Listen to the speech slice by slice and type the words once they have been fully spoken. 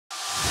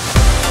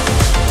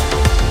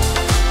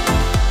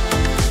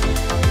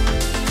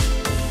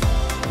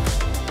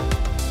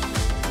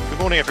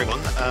morning,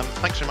 everyone.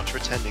 Thanks very much for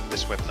attending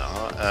this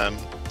webinar.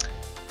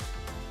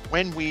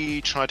 When we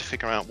try to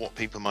figure out what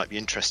people might be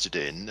interested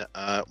in,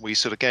 we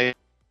sort of gaze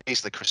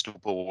the crystal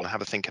ball and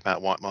have a think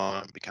about what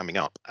might be coming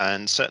up.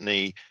 And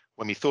certainly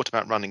when we thought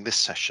about running this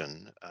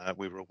session,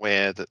 we were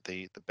aware that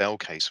the Bell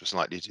case was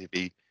likely to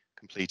be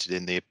completed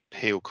in the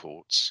appeal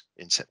courts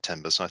in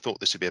September. So I thought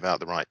this would be about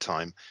the right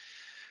time.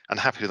 And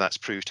happily that's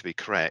proved to be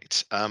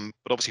correct. But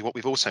obviously what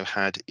we've also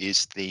had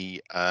is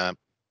the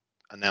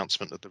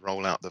announcement of the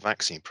rollout of the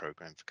vaccine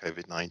program for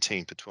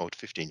COVID-19 for 12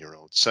 to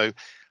 15-year-olds. So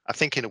I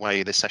think in a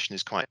way this session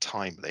is quite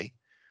timely.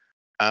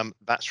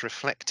 That's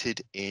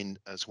reflected in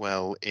as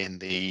well in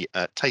the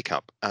take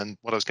up. And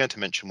what I was going to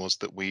mention was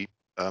that we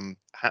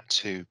had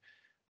to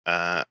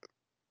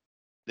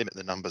limit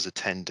the numbers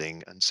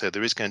attending. And so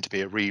there is going to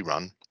be a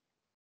rerun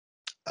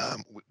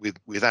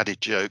with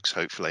added jokes,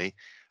 hopefully,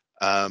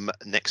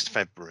 next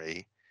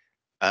February.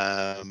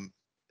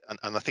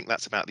 And I think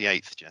that's about the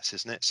 8th, Jess,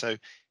 isn't it? So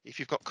if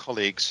you've got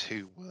colleagues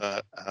who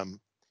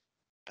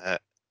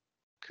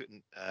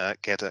couldn't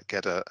get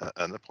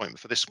an appointment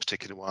for this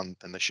particular one,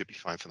 then they should be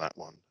fine for that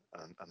one.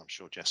 And I'm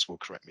sure Jess will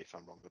correct me if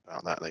I'm wrong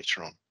about that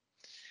later on.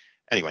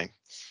 Anyway,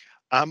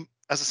 as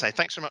I say,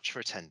 thanks so much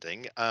for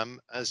attending.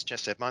 As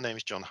Jess said, my name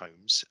is John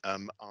Holmes.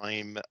 I'm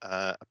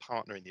a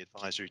partner in the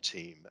advisory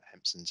team at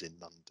Hempsons in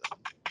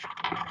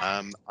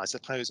London. I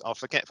suppose I'll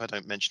forget if I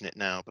don't mention it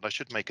now, but I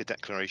should make a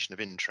declaration of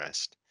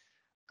interest.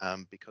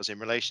 Because in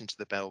relation to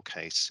the Bell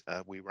case,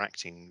 we were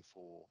acting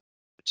for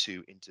the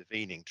two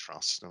intervening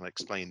trusts, and I'll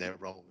explain their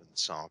role in the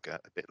saga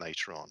a bit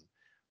later on.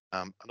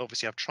 And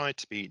obviously, I've tried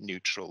to be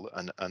neutral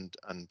and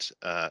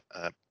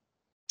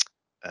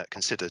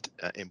considered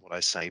in what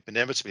I say, but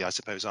inevitably, I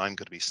suppose I'm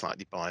going to be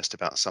slightly biased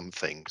about some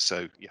things,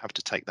 so you have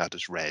to take that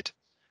as read.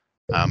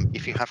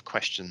 If you have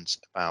questions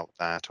about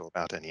that or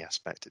about any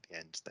aspect at the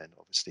end, then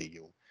obviously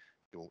you'll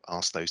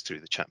ask those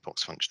through the chat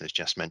box function, as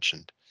Jess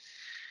mentioned.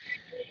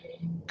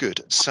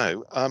 Good.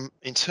 So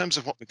in terms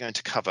of what we're going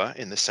to cover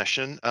in this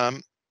session,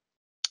 I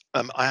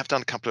have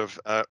done a couple of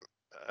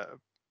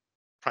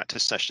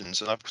practice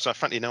sessions, and I've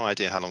frankly no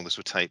idea how long this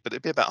will take, but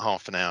it'll be about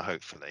half an hour,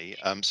 hopefully.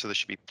 So there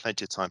should be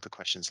plenty of time for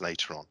questions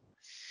later on.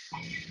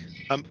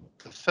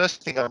 The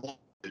first thing I want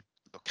to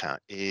look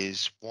at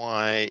is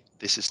why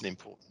this is an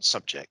important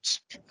subject.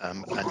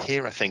 And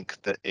here I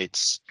think that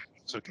it's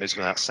sort of goes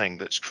without saying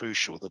that it's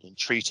crucial that in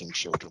treating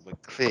children, we're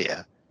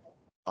clear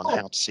on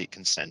how to seek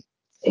consent.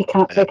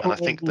 And I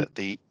think that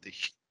the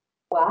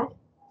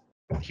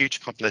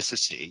huge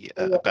publicity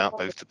about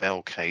both the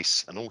Bell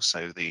case and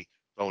also the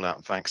rollout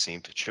of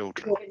vaccine for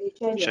children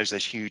shows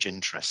there's huge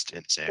interest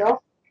in this area.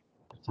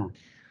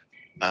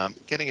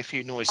 Getting a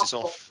few noises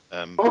off,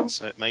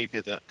 so it may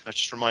be that, can I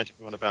just remind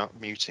everyone about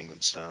muting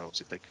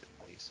themselves if they could,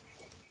 please?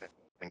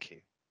 Thank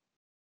you.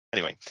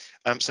 Anyway,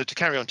 so to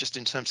carry on just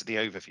in terms of the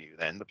overview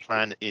then, the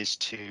plan is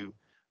to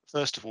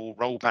first of all,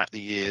 roll back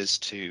the years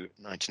to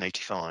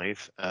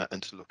 1985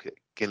 and to look at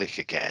Gillick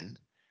again.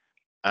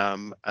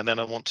 And then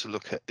I want to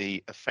look at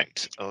the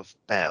effect of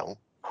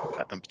Bell,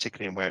 and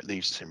particularly in where it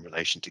leaves us in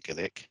relation to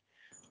Gillick.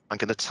 I'm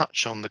going to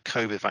touch on the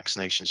COVID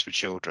vaccinations for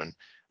children.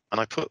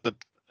 And I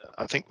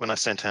think when I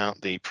sent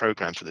out the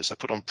programme for this, I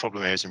put on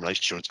problem areas in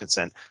relation to children's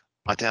consent.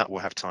 I doubt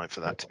we'll have time for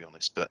that, to be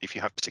honest. But if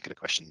you have particular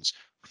questions,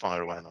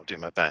 fire away and I'll do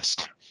my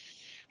best.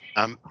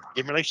 In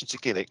relation to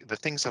Gillick, the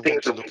things I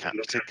want to look at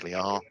particularly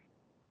are,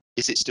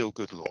 is it still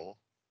good law?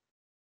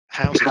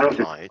 How's it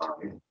applied?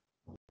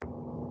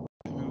 Who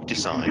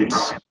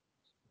decides?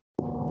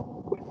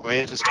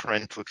 Where does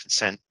parental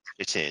consent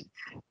fit in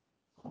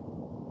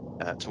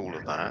to all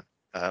of that?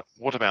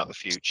 What about the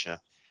future?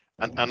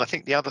 And I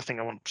think the other thing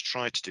I want to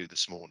try to do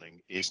this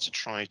morning is to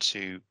try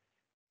to,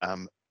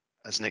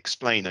 as an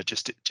explainer,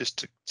 just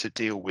to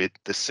deal with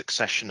the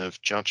succession of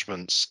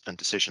judgments and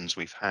decisions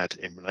we've had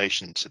in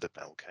relation to the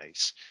Bell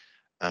case,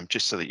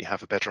 just so that you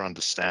have a better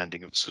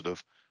understanding of sort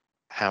of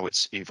how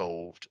it's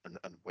evolved and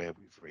where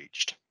we've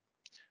reached.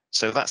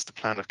 So that's the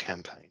plan of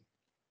campaign.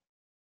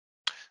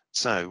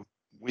 So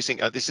we think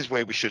this is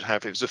where we should have,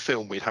 if it was a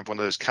film, we'd have one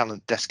of those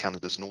desk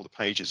calendars and all the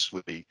pages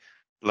would be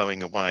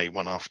blowing away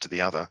one after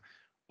the other,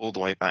 all the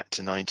way back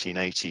to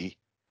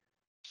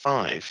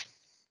 1985.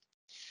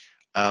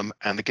 And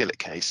the Gillick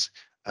case,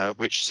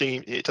 which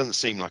it doesn't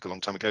seem like a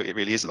long time ago, it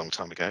really is a long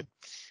time ago.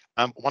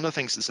 One of the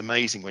things that's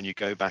amazing when you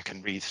go back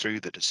and read through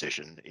the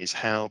decision is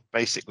how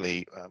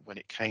basically when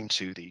it came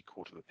to the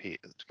Court of Appeal,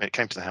 when it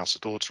came to the House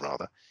of Lords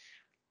rather,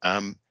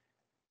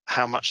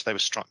 how much they were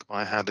struck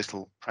by how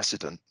little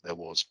precedent there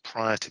was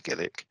prior to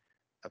Gillick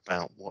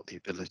about what the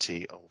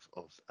ability of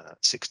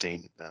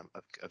 16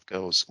 of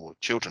girls or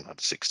children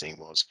under 16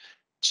 was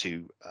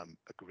to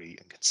agree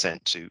and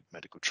consent to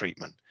medical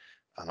treatment.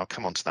 And I'll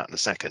come on to that in a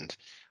second.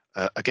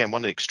 Again,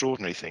 one of the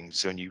extraordinary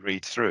things when you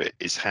read through it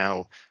is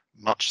how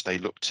much they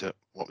looked at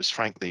what was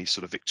frankly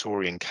sort of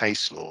Victorian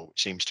case law,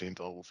 which seems to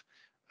involve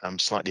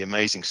slightly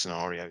amazing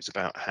scenarios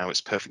about how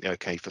it's perfectly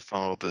okay for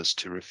fathers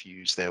to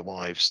refuse their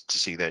wives to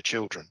see their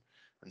children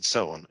and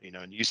so on,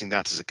 and using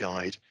that as a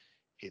guide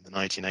in the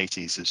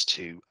 1980s as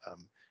to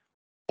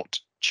what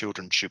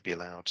children should be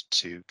allowed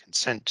to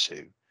consent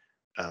to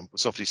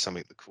was obviously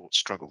something the court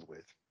struggled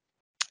with.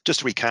 Just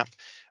to recap,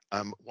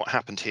 what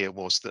happened here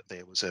was that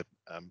there was a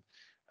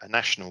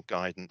national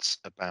guidance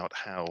about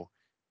how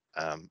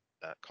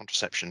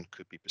contraception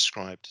could be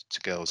prescribed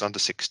to girls under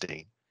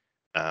 16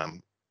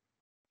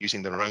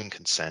 using their own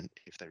consent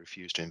if they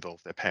refused to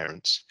involve their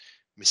parents.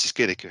 Mrs.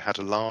 Gillick, who had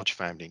a large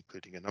family,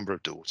 including a number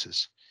of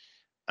daughters,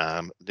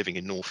 living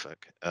in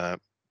Norfolk,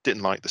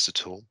 didn't like this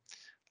at all,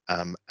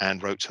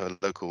 and wrote to her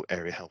local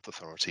area health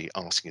authority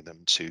asking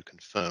them to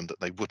confirm that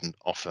they wouldn't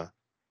offer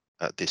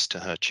this to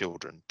her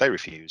children. They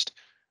refused,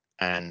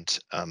 and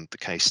the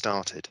case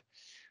started.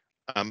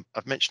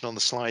 I've mentioned on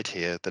the slide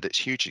here that it's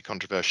hugely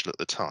controversial at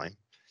the time.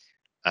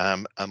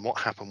 And what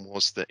happened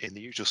was that in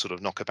the usual sort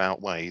of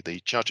knockabout way, the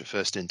judge at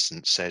first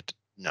instance said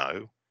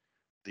no.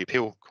 The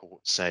appeal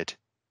court said,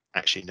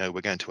 actually, no,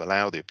 we're going to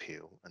allow the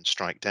appeal and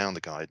strike down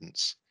the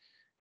guidance.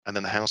 And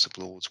then the House of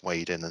Lords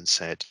weighed in and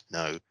said,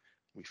 no,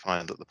 we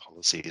find that the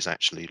policy is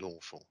actually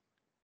lawful.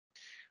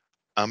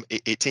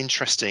 It's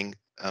interesting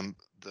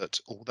that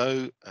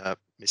although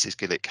Mrs.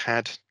 Gillick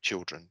had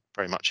children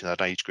very much in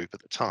that age group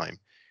at the time,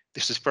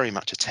 this was very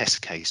much a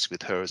test case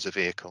with her as a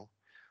vehicle.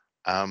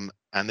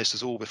 And this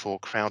was all before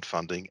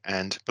crowdfunding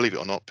and, believe it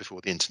or not, before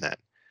the internet.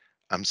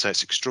 So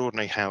it's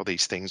extraordinary how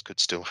these things could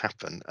still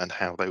happen and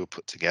how they were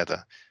put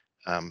together,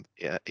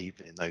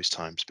 even in those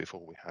times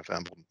before we have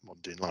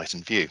modern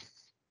enlightened view.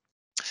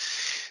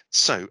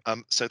 So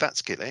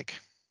that's Gillick.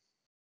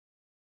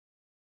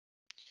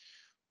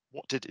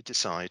 What did it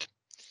decide?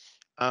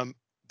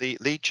 The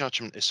lead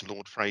judgment is from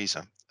Lord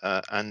Fraser,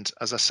 and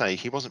as I say,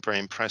 he wasn't very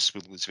impressed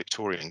with these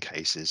Victorian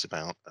cases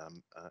about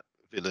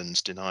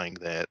villains denying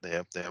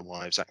their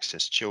wives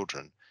access to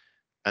children.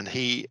 And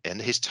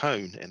his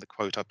tone in the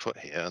quote I put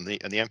here, and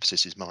the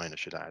emphasis is mine, I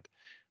should add,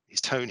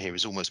 his tone here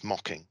is almost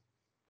mocking.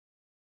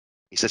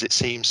 He says, it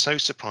seems so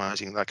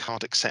surprising that I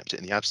can't accept it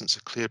in the absence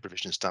of clear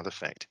provisions to that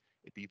effect.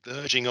 It'd be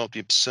verging on the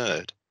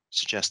absurd to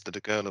suggest that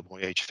a girl or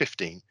boy aged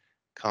 15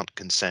 can't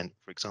consent,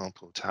 for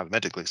example, to have a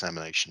medical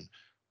examination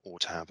or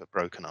to have a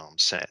broken arm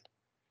set.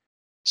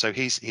 So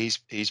he's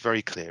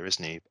very clear,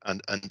 isn't he?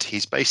 And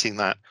he's basing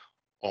that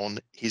on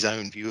his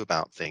own view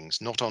about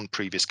things, not on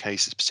previous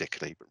cases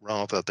particularly, but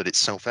rather that it's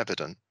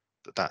self-evident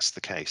that that's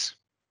the case.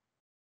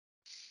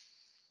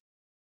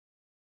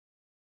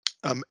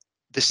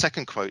 The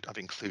second quote I've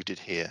included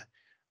here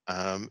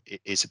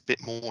is a bit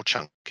more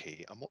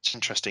chunky. And what's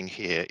interesting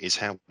here is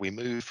how we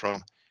move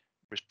from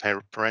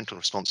parental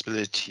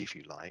responsibility, if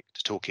you like,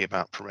 to talking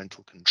about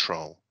parental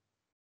control.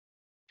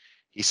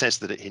 He says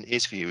that in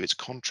his view, it's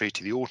contrary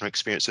to the ordinary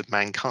experience of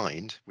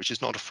mankind, which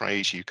is not a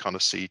phrase you kind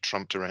of see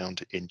trumped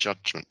around in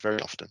judgment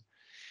very often,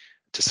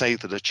 to say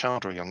that a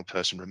child or a young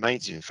person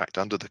remains, in fact,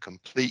 under the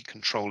complete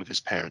control of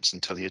his parents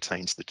until he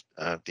attains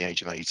the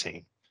age of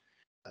 18.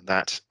 And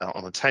that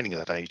on attaining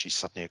that age, he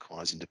suddenly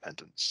acquires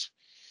independence.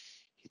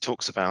 He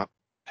talks about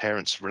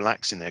parents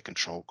relaxing their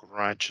control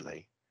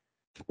gradually.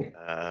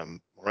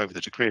 Moreover,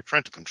 the degree of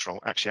parental control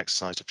actually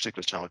exercised a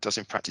particular child does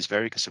in practice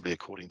vary considerably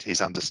according to his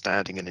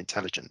understanding and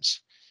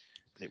intelligence.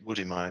 And it would,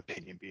 in my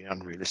opinion, be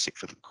unrealistic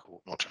for the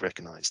court not to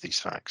recognise these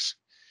facts.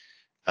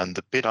 And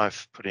the bit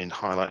I've put in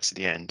highlights at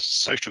the end,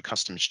 social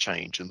customs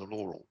change and the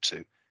law ought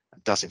to,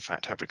 and does in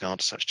fact have regard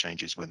to such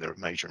changes when they're of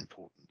major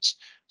importance.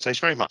 So it's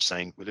very much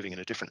saying we're living in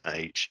a different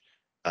age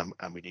and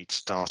we need to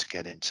start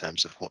again in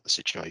terms of what the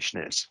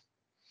situation is.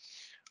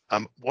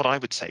 What I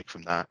would take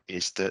from that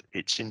is that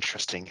it's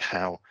interesting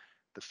how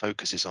the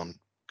focus is on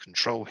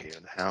control here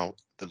and how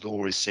the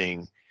law is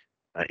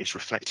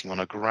reflecting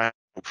on a gradual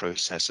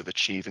process of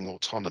achieving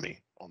autonomy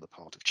on the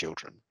part of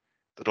children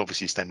that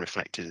obviously is then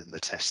reflected in the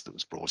test that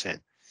was brought in.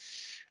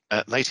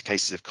 Later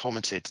cases have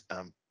commented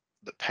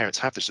that parents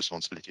have this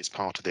responsibility as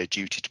part of their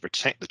duty to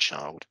protect the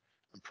child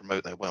and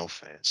promote their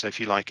welfare. So if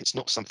you like, it's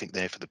not something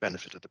there for the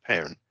benefit of the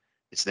parent,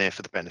 it's there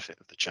for the benefit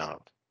of the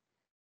child.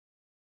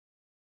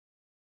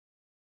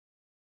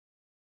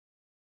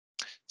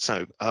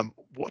 So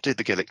what did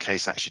the Gillick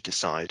case actually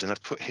decide? And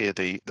I've put here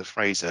the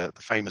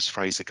famous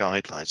Fraser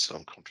guidelines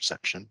on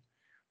contraception.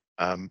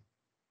 I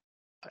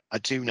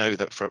do know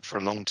that for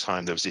a long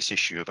time there was this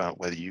issue about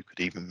whether you could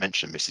even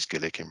mention Mrs.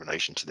 Gillick in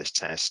relation to this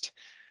test.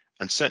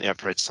 And certainly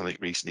I've read something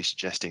recently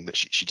suggesting that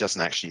she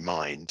doesn't actually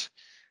mind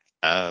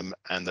and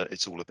that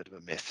it's all a bit of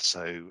a myth.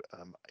 So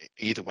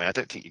either way, I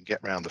don't think you can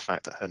get around the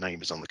fact that her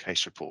name is on the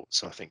case report.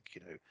 So I think, to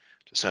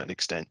a certain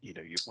extent,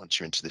 once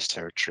you're into this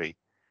territory,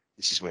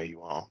 this is where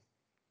you are.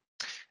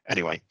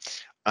 Anyway,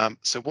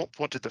 so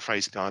what did the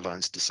Fraser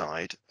guidelines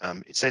decide?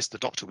 It says the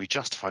doctor will be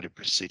justified in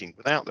proceeding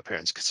without the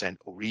parent's consent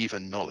or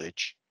even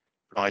knowledge,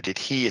 provided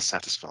he is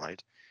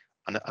satisfied.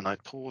 And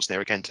I'd pause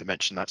there again to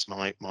mention that's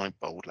my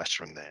bold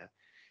lettering there.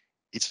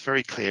 It's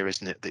very clear,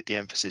 isn't it, that the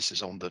emphasis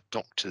is on the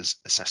doctor's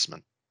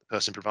assessment. The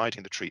person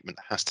providing the treatment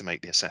has to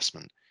make the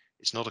assessment.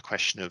 It's not a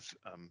question of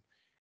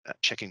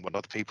checking what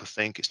other people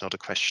think. It's not a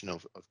question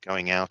of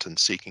going out and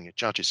seeking a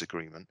judge's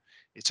agreement.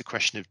 It's a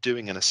question of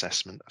doing an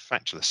assessment, a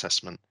factual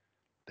assessment,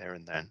 there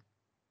and then.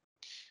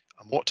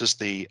 And what does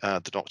the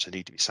doctor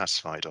need to be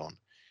satisfied on?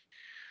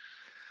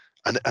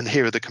 And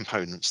here are the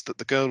components: that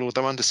the girl,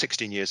 although under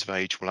 16 years of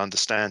age, will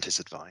understand his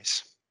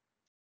advice,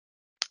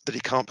 that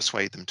he can't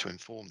persuade them to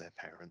inform their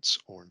parents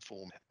or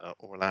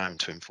or allow him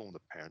to inform the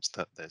parents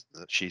that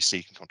she's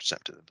seeking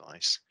contraceptive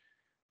advice,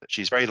 that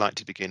she's very likely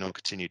to begin or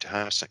continue to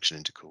have sexual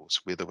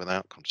intercourse with or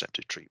without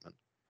contraceptive treatment.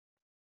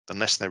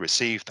 Unless they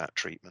receive that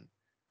treatment,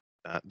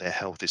 their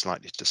health is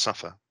likely to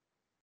suffer,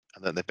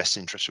 and that their best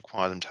interests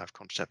require them to have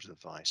contraceptive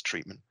advice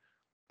treatment,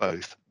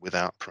 both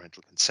without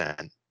parental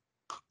consent.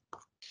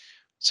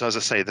 So, as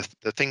I say,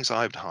 the things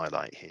I would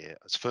highlight here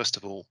is, first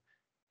of all,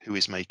 who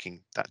is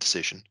making that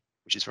decision,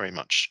 which is very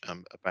much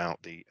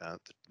about the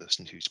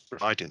person who's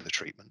providing the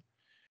treatment.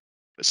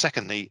 But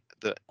secondly,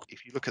 that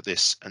if you look at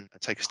this and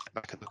take a step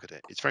back and look at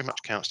it, it's very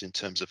much couched in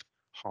terms of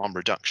harm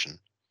reduction.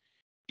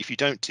 If you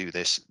don't do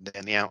this,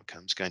 then the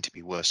outcome is going to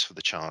be worse for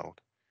the child.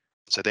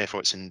 So therefore,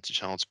 it's in the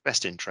child's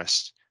best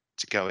interest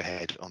to go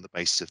ahead on the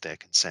basis of their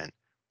consent,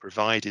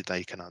 provided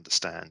they can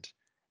understand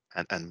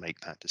and make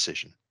that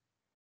decision.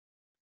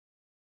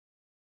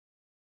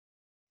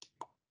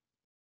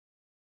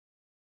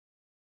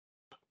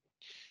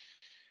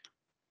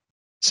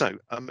 So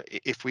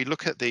if we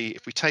look at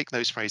if we take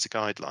those Fraser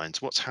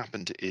guidelines, what's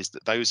happened is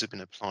that those have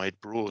been applied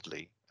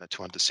broadly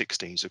to under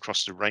 16s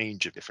across a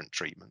range of different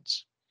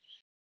treatments,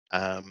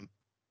 um,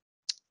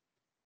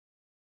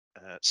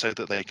 so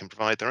that they can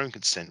provide their own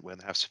consent when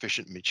they have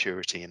sufficient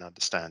maturity and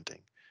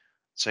understanding.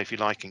 So if you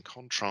like, in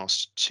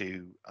contrast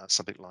to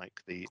something like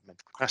the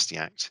Mental Capacity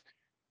Act,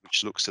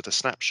 which looks at a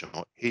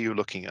snapshot, here you're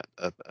looking at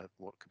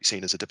what could be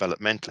seen as a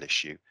developmental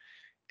issue.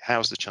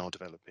 How's the child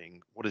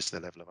developing? What is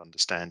their level of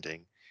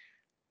understanding?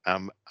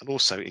 And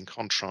also, in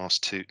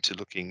contrast to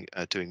looking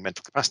doing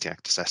Mental Capacity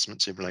Act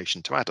assessments in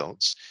relation to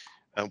adults,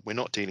 we're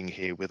not dealing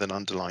here with an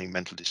underlying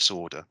mental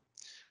disorder.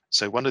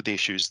 So one of the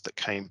issues that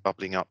came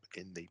bubbling up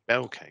in the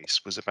Bell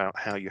case was about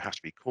how you have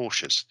to be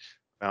cautious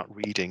about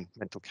reading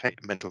Mental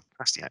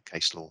Capacity Act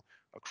case law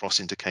across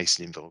into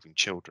cases involving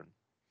children.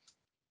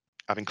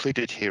 I've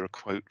included here a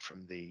quote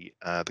from the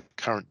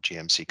current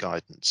GMC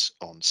guidance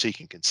on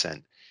seeking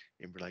consent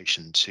in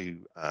relation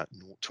to 0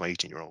 to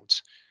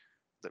 18-year-olds,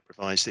 that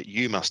provides that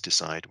you must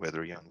decide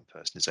whether a young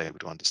person is able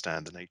to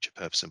understand the nature,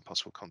 purpose, and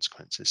possible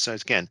consequences. So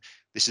again,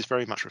 this is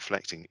very much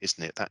reflecting,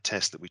 isn't it, that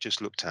test that we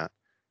just looked at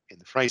in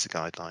the Fraser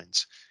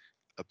guidelines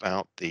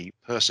about the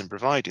person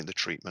providing the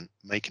treatment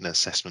making an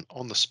assessment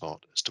on the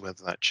spot as to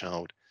whether that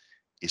child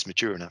is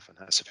mature enough and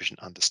has sufficient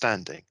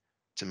understanding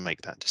to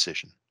make that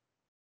decision.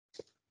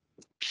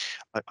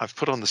 I've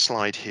put on the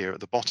slide here at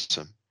the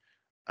bottom,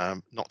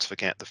 not to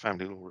forget the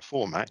Family Law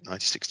Reform Act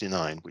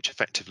 1969, which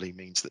effectively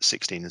means that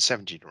 16 and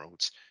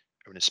 17-year-olds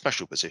are in a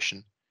special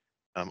position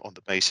on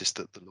the basis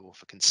that the law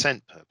for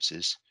consent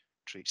purposes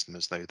treats them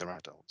as though they're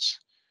adults.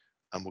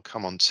 And we'll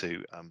come on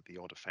to the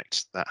odd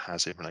effect that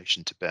has in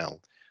relation to Bell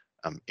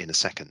in a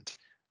second.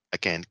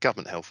 Again,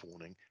 government health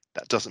warning,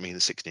 that doesn't mean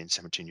the 16 and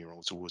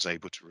 17-year-olds are always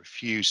able to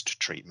refuse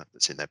treatment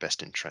that's in their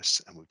best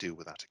interests, and we'll deal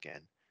with that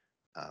again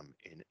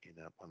in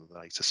one of the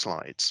later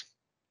slides.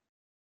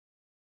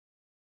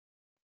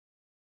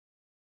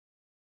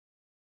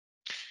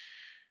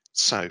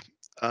 So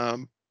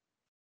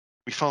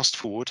we fast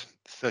forward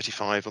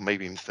 35 or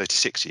maybe even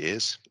 36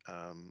 years.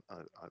 I'm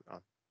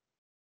not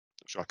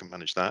sure I can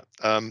manage that,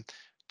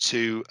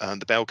 to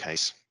the Bell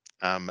case.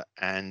 I've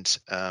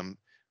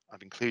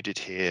included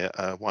here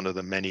one of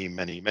the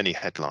many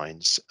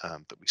headlines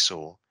that we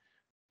saw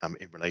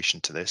in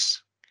relation to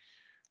this.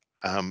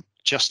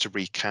 Just to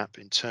recap,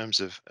 in terms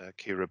of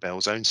Kira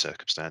Bell's own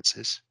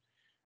circumstances,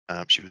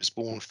 she was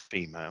born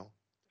female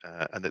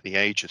and at the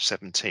age of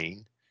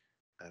 17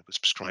 was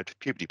prescribed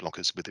puberty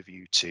blockers with a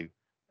view to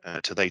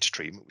later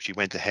treatment, which she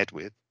went ahead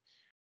with.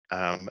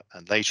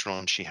 And later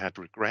on, she had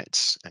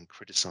regrets and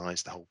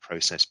criticised the whole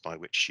process by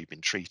which she'd been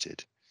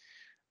treated.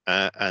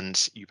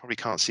 And you probably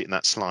can't see it in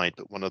that slide,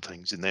 but one of the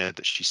things in there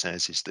that she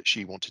says is that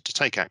she wanted to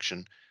take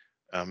action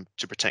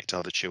to protect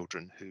other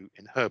children who,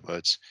 in her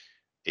words,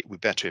 it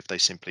would be better if they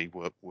simply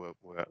were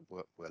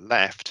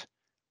left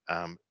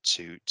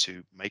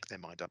to make their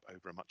mind up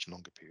over a much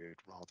longer period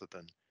rather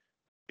than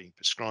being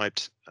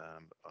prescribed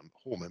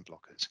hormone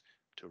blockers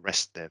to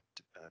arrest their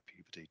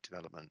puberty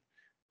development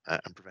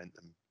and prevent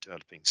them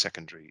developing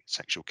secondary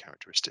sexual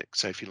characteristics.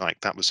 So if you like,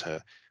 that was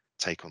her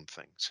take on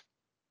things.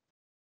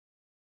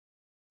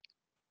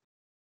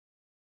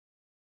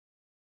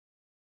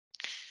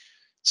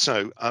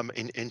 So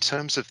in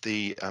terms of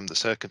the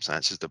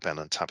circumstances of Bell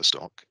and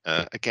Tavistock,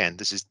 again,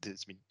 there's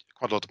been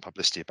quite a lot of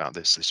publicity about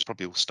this. This is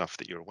probably all stuff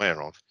that you're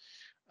aware of.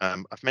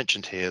 I've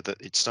mentioned here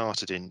that it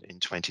started in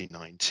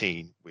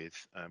 2019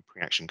 with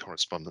pre-action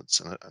correspondence,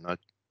 and I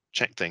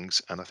checked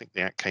things, and I think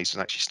the case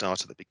was actually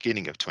started at the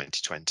beginning of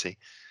 2020.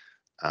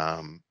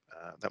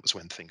 That was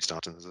when things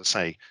started. As I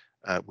say,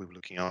 we were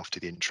looking after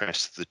the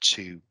interests of the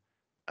two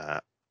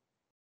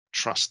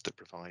trusts that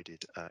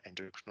provided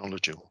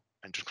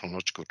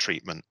endocrinological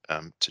treatment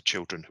to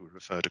children who were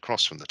referred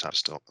across from the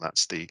Tavistock.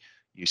 That's the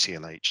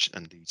UCLH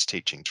and Leeds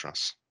Teaching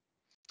Trust.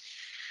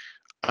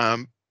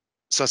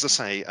 So as I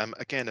say,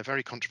 again, a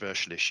very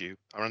controversial issue.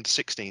 Are under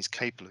 16s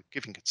capable of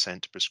giving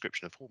consent to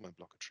prescription of hormone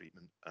blocker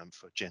treatment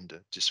for gender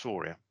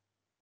dysphoria?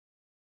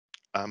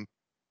 Um,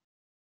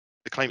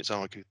 the claimants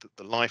argued that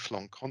the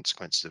lifelong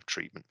consequences of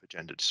treatment for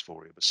gender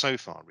dysphoria were so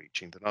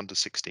far-reaching that under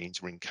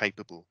 16s were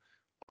incapable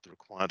of the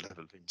required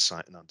level of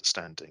insight and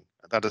understanding,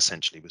 and that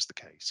essentially was the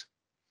case.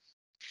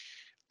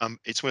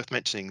 It's worth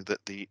mentioning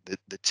that the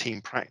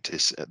team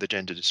practice at the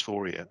gender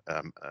dysphoria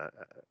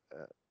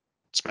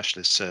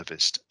specialist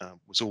service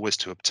was always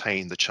to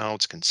obtain the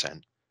child's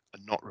consent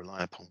and not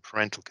rely upon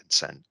parental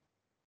consent.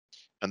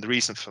 And the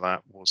reason for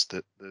that was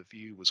that the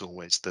view was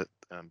always that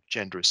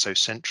gender is so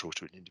central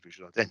to an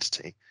individual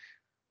identity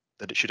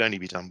that it should only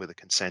be done with the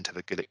consent of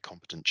a Gillick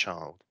competent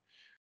child.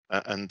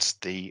 And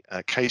the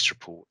case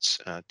reports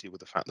deal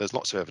with the fact there's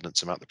lots of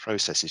evidence about the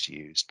processes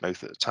used,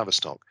 both at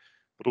Tavistock,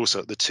 but also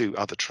at the two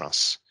other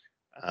trusts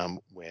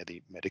where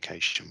the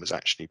medication was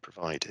actually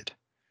provided.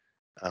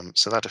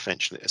 So that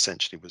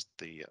essentially was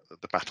the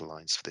battle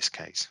lines for this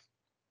case.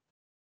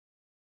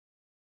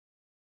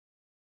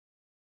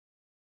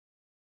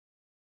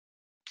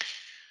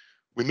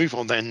 We move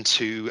on then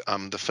to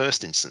the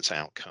first instance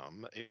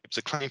outcome. It was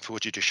a claim for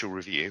judicial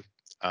review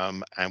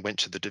and went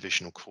to the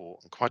divisional court,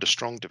 and quite a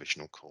strong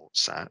divisional court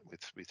sat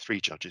with three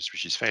judges,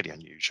 which is fairly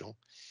unusual.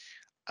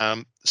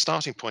 The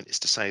starting point is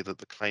to say that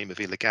the claim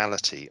of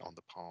illegality on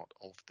the part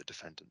of the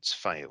defendants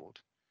failed.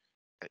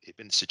 It had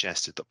been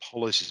suggested that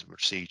policies and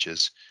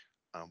procedures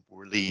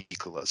were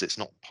illegal, as it's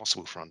not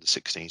possible for under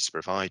 16s to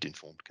provide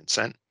informed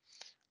consent,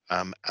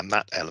 and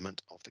that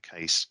element of the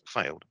case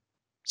failed.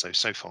 So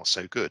far,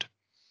 so good.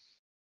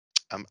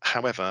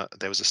 However,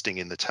 there was a sting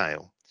in the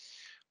tail,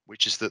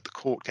 which is that the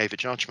court gave a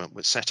judgment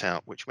which set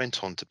out, which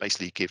went on to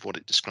basically give what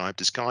it described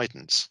as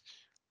guidance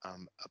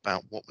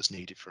about what was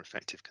needed for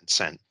effective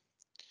consent.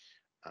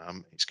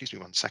 Excuse me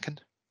 1 second.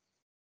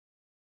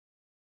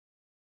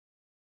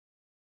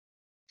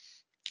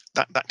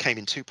 That came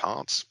in two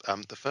parts.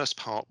 The first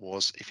part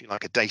was, if you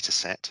like, a data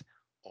set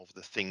of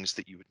the things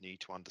that you would need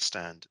to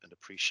understand and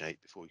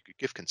appreciate before you could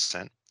give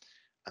consent.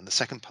 And the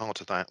second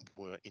part of that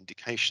were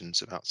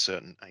indications about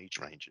certain age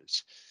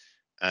ranges.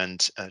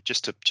 And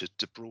just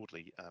to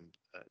broadly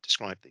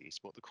describe these,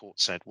 what the court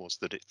said was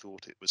that it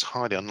thought it was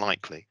highly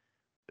unlikely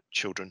that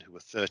children who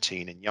were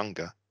 13 and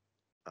younger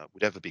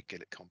would ever be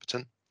Gillick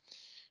competent.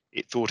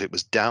 It thought it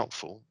was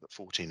doubtful that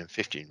 14 and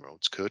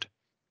 15-year-olds could.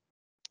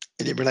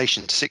 And in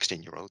relation to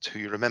 16-year-olds, who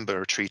you remember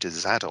are treated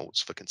as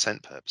adults for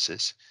consent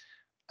purposes,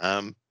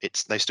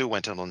 they still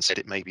went on and said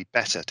it may be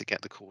better to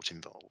get the court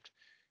involved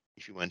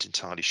if you weren't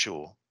entirely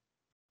sure.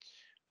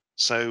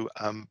 So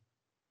the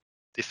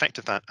effect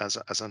of that,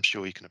 as I'm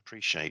sure you can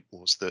appreciate,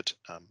 was that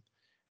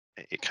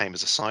it came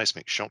as a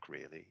seismic shock,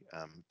 really,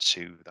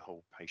 to the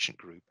whole patient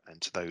group and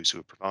to those who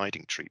were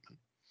providing treatment,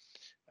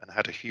 and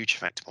had a huge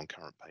effect upon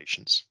current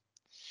patients.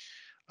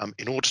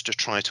 In order to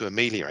try to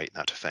ameliorate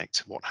that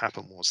effect, what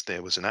happened was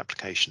there was an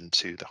application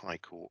to the High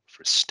Court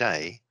for a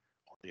stay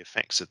on the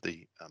effects of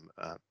the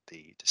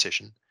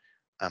decision,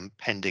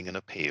 pending an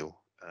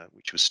appeal,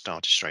 which was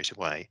started straight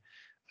away,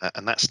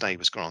 and that stay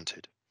was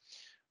granted.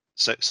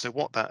 So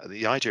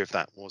the idea of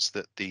that was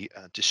that the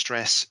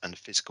distress and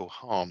physical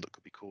harm that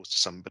could be caused to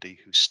somebody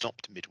who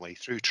stopped midway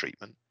through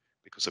treatment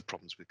because of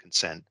problems with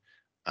consent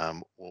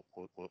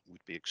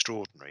would be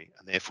extraordinary,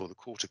 and therefore the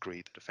court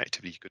agreed that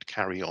effectively you could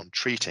carry on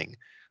treating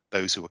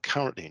those who were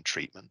currently in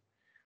treatment.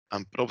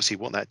 But obviously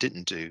what that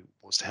didn't do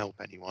was to help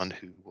anyone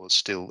who was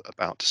still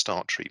about to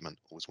start treatment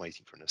or was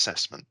waiting for an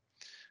assessment.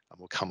 And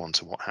we'll come on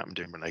to what happened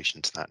in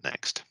relation to that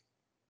next.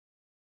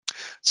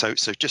 So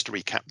just to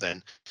recap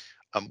then,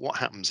 what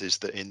happens is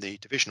that in the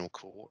divisional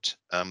court,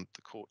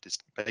 the court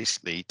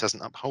basically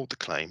doesn't uphold the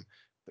claim,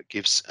 but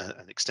gives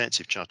an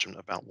extensive judgment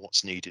about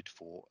what's needed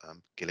for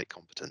Gillick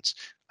competence.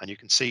 And you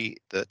can see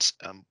that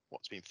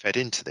what's been fed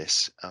into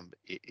this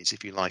is,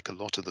 if you like, a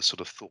lot of the sort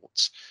of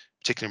thoughts,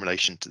 particularly in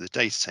relation to the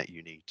data set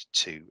you need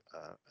to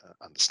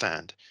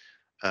understand,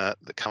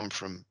 that come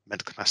from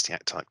Mental Capacity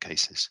Act type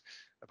cases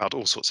about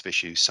all sorts of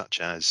issues,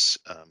 such as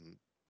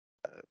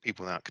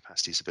people without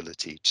capacity's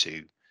ability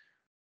to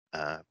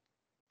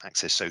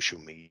access social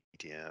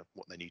media,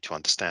 what they need to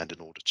understand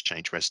in order to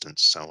change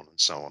residence, so on and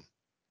so on.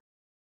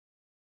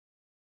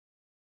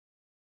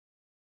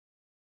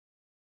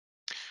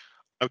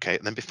 Okay,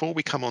 and then before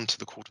we come on to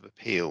the Court of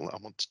Appeal, I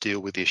want to deal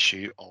with the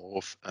issue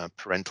of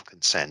parental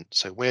consent.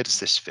 So where does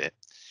this fit?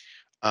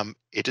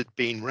 It had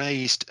been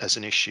raised as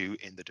an issue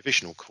in the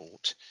divisional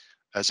court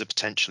as a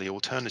potentially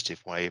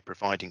alternative way of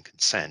providing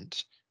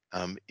consent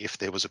if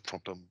there was a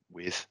problem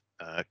with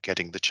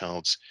getting the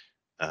child's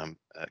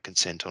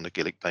consent on a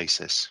Gillick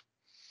basis.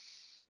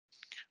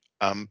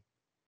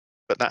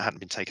 But that hadn't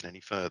been taken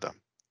any further.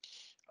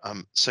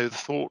 So the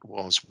thought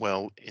was,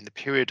 well, in the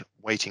period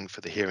waiting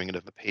for the hearing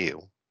of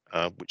appeal,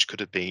 which could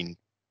have been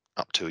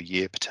up to a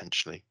year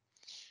potentially,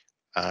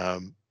 a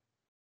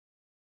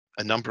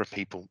number of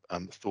people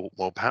thought,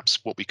 well, perhaps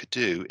what we could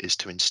do is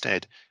to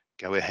instead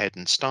go ahead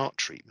and start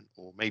treatment,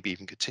 or maybe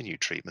even continue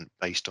treatment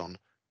based on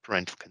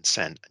parental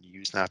consent, and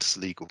use that as a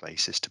legal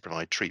basis to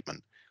provide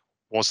treatment,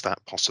 was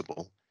that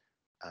possible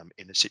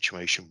in a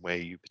situation where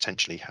you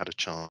potentially had a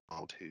child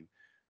who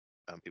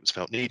it was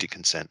felt needed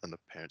consent and the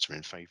parents were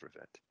in favour of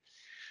it.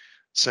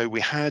 So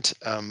we had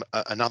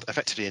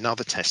effectively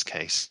another test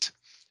case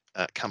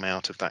come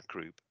out of that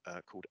group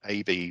called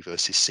AB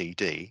versus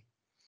CD.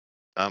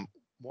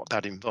 What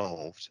that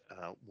involved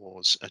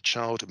was a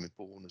child who had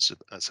been born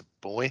as a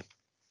boy,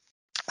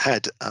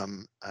 had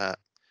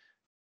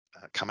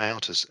come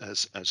out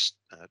as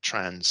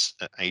trans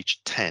at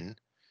age 10,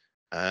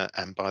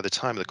 and by the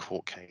time of the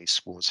court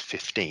case was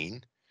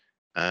 15,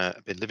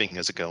 been living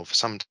as a girl for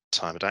some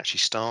time, had actually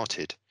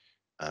started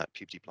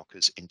puberty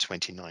blockers in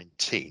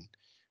 2019.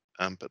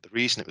 But the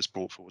reason it was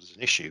brought forward as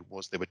an issue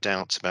was there were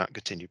doubts about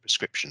continued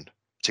prescription,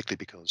 particularly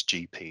because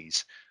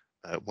GPs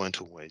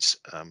weren't always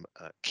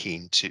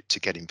keen to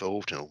get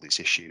involved in all these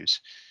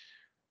issues.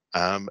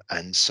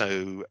 And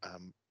so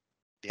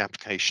the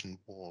application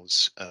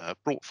was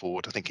brought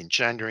forward, I think, in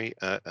January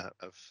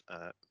of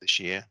this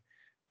year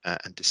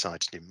and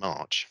decided in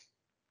March.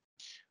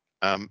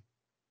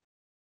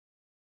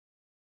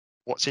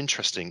 What's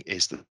interesting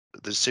is that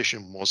the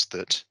decision was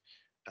that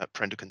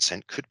parental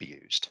consent could be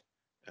used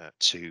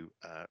to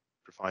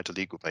provide a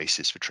legal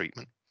basis for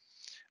treatment.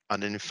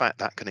 And in fact,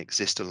 that can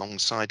exist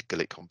alongside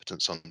Gillick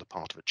competence on the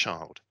part of a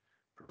child,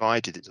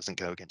 provided it doesn't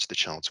go against the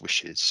child's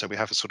wishes. So we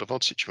have a sort of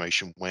odd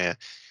situation where,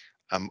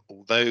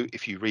 although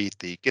if you read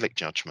the Gillick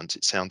judgment,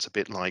 it sounds a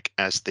bit like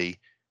as the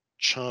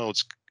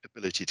child's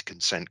ability to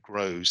consent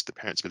grows, the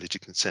parent's ability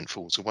to consent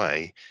falls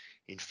away.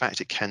 In fact,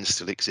 it can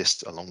still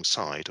exist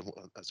alongside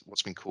as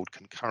what's been called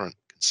concurrent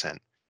consent.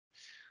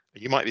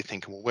 You might be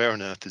thinking, well, where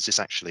on earth is this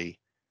actually,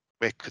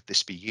 where could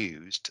this be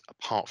used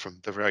apart from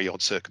the very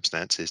odd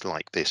circumstances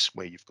like this,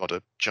 where you've got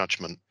a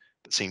judgment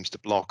that seems to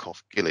block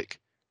off Gillick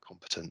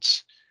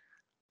competence?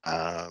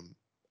 And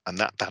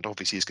that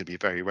obviously is going to be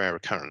a very rare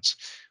occurrence.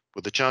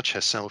 Well, the judge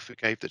herself who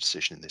gave the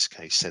decision in this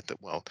case said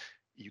that, well,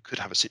 you could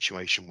have a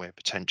situation where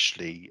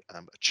potentially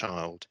a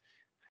child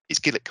is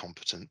Gillick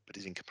competent but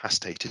is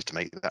incapacitated to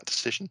make that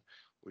decision,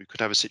 or you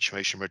could have a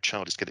situation where a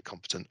child is Gillick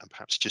competent and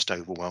perhaps just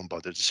overwhelmed by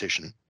the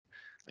decision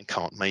and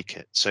can't make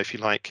it. So if you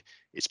like,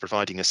 it's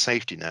providing a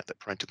safety net that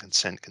parental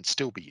consent can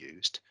still be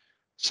used,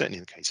 certainly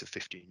in the case of a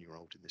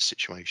 15-year-old in this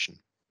situation.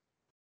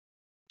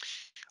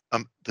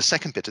 The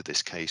second bit of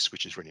this case,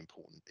 which is really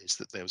important, is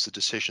that there was a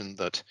decision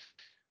that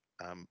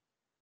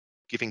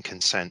giving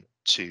consent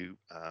to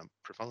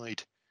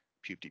provide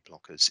puberty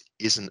blockers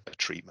isn't a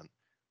treatment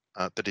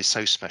that is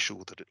so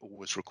special that it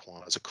always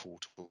requires a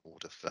court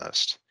order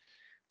first.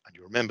 And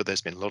you remember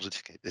there's been a lot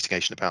of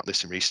litigation about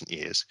this in recent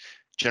years.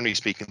 Generally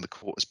speaking, the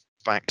court has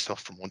backed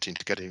off from wanting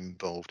to get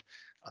involved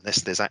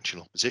unless there's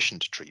actual opposition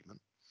to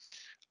treatment.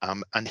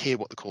 And here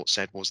what the court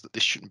said was that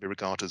this shouldn't be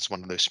regarded as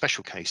one of those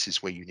special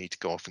cases where you need to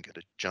go off and get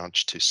a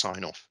judge to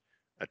sign off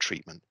a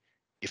treatment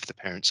if the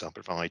parents are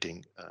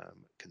providing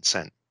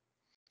consent.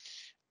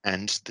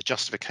 And the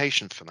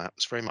justification for that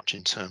was very much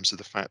in terms of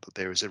the fact that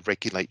there is a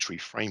regulatory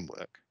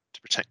framework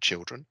to protect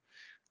children,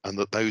 and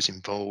that those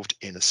involved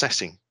in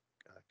assessing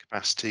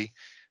capacity,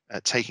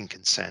 taking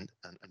consent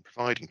and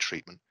providing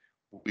treatment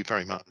will be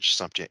very much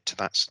subject to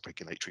that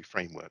regulatory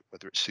framework,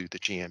 whether it's through the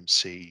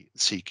GMC, the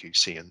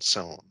CQC and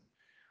so on.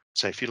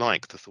 So if you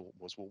like, the thought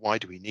was, well, why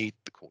do we need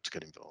the court to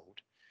get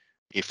involved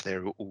if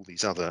there are all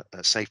these other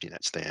safety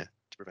nets there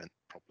to prevent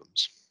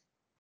problems?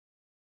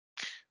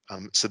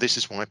 So this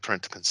is why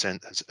parental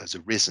consent has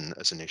arisen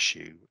as an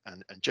issue.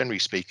 And generally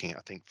speaking,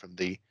 I think from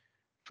the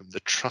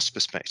trust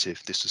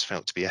perspective, this was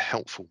felt to be a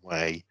helpful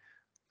way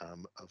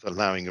of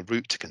allowing a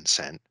route to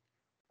consent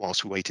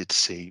whilst we waited to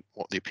see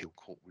what the appeal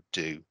court would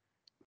do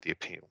with the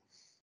appeal.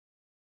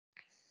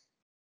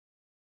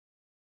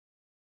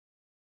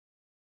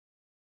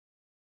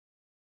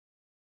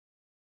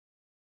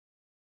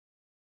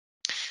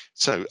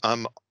 So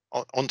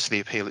onto the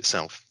appeal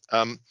itself.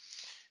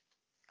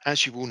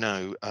 As you all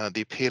know,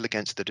 the appeal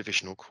against the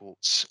Divisional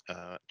Court's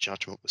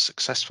judgment was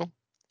successful.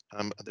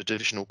 The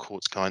Divisional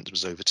Court's guidance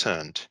was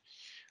overturned.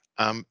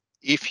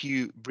 If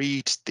you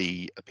read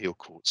the appeal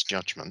court's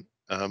judgment,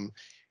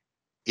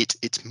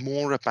 it's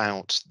more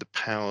about the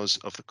powers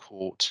of the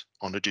court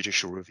on a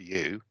judicial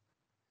review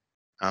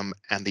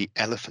and the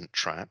elephant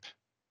trap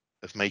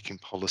of making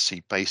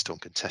policy based on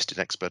contested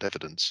expert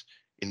evidence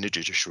in the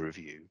judicial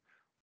review,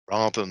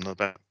 rather than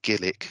about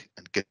Gillick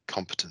and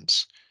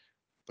competence.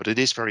 But it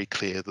is very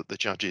clear that the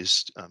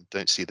judges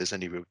don't see there's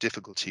any real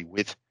difficulty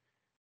with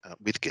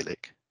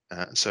Gillick,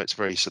 and so it's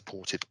very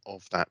supportive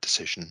of that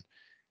decision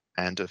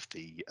and of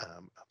the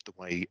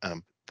way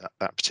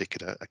that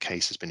particular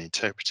case has been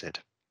interpreted.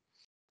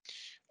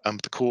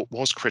 The court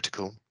was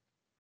critical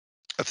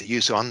of the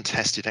use of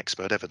untested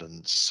expert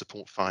evidence to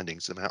support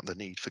findings about the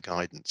need for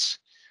guidance.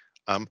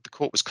 The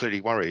court was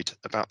clearly worried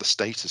about the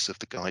status of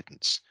the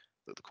guidance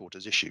that the court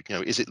has issued. You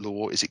know, is it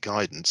law? Is it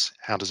guidance?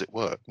 How does it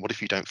work? What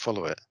if you don't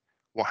follow it?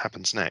 What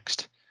happens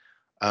next?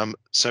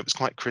 So it was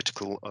quite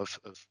critical of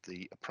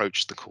the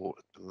approach the court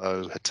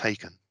below had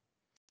taken,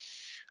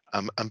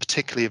 and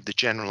particularly of the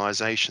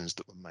generalizations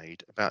that were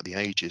made about the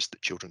ages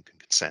that children can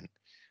consent.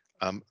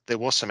 There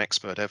was some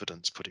expert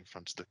evidence put in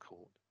front of the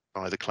court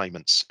by the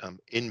claimants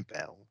in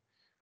Bell,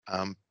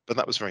 but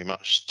that was very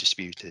much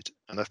disputed.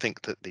 And I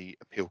think that the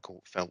appeal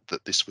court felt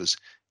that this was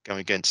going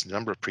against a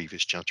number of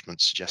previous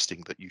judgments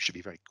suggesting that you should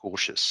be very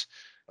cautious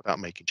about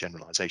making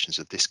generalizations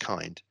of this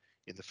kind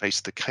in the face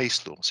of the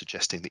case law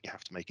suggesting that you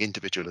have to make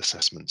individual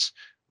assessments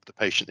of the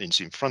patient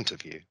in front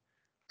of you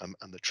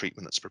and the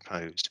treatment that's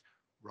proposed,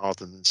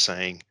 rather than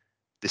saying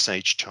this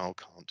age child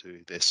can't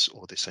do this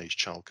or this age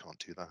child can't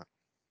do that.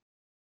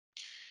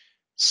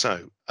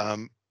 So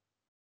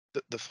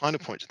the final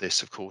point of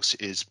this, of course,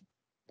 is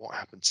what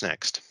happens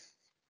next.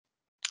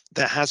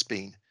 There has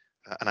been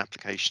an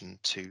application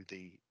to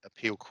the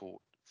appeal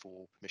court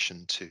for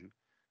permission to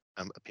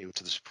appeal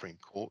to the Supreme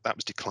Court. That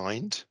was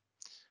declined.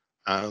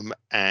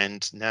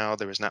 And now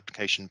there is an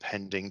application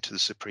pending to the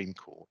Supreme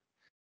Court.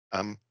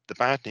 The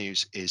bad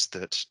news is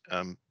that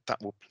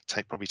that will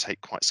probably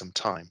take quite some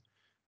time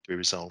to be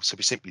resolved. So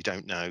we simply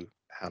don't know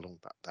how long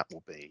that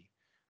will be.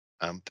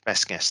 The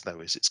best guess,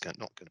 though, is it's not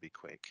going to be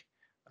quick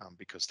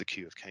because the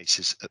queue of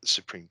cases at the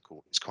Supreme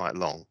Court is quite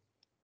long.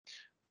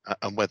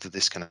 And whether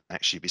this can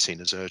actually be seen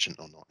as urgent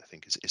or not, I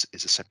think is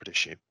a separate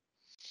issue.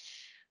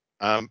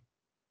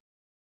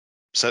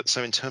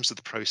 So in terms of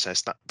the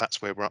process,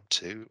 that's where we're up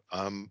to.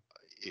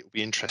 It will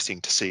be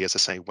interesting to see, as I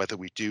say, whether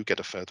we do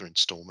get a further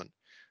instalment.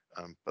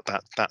 But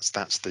that's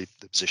the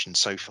position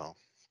so far.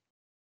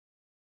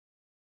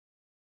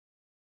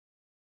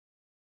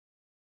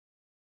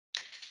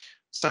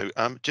 So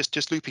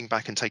just looping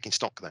back and taking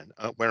stock then,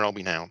 where are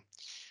we now?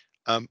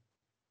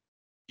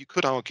 You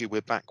could argue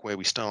we're back where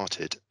we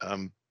started,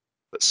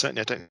 but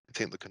certainly I don't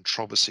think the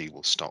controversy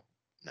will stop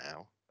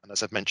now. And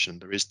as I've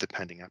mentioned, there is the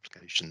pending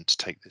application to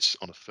take this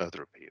on a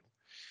further appeal.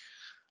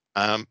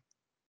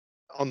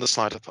 On the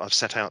slide, I've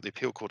set out the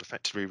appeal court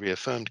effectively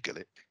reaffirmed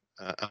Gillick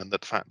and the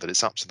fact that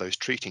it's up to those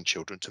treating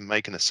children to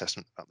make an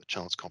assessment about the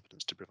child's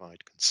competence to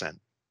provide consent.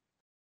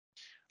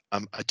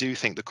 I do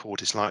think the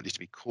court is likely to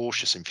be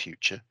cautious in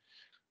future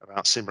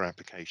about similar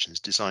applications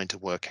designed to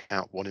work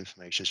out what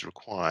information is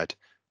required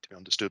to be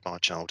understood by a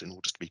child in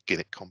order to be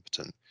Gillick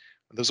competent.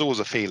 And there's always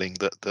a feeling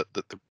that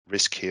the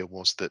risk here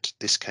was that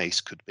this case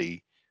could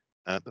be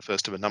the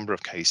first of a number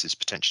of cases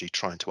potentially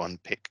trying to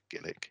unpick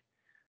Gillick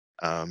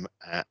on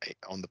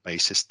the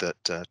basis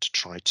that to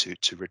try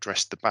to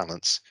redress the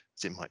balance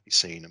as it might be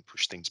seen and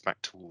push things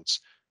back towards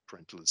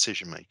parental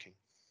decision making.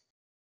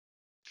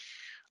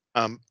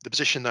 The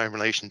position though in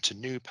relation to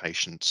new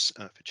patients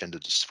for gender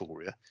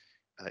dysphoria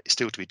is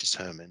still to be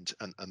determined,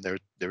 and there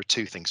are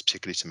two things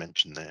particularly to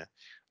mention there.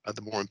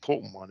 The more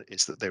important one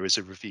is that there is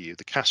a review,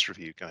 the CAS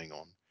review going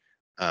on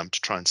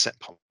to try and set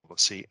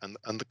policy,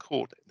 and the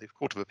Court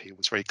of Appeal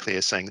was very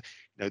clear saying,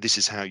 this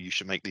is how you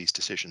should make these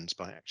decisions,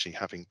 by actually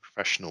having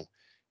professional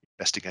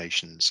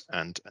investigations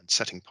and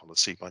setting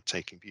policy by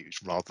taking views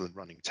rather than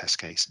running test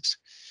cases.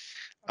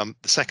 The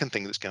second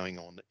thing that's going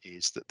on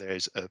is that there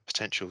is a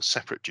potential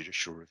separate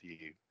judicial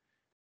review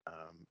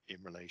in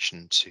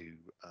relation to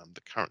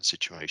the current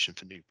situation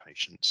for new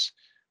patients,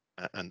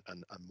 and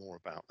more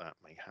about that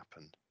may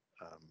happen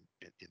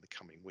in the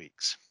coming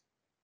weeks.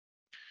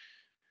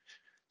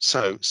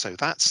 So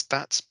that's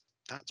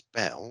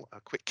Bell,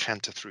 a quick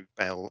canter through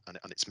Bell and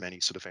its many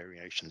sort of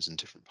variations in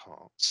different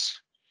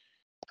parts.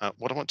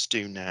 What I want to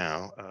do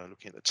now,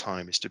 looking at the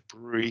time, is to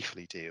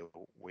briefly deal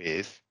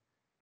with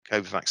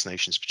COVID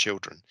vaccinations for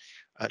children.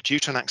 Due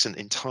to an accident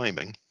in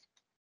timing,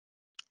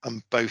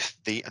 both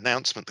the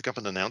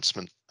government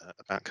announcement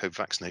about COVID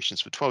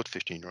vaccinations for 12 to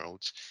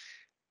 15-year-olds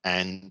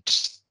and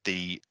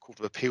the Court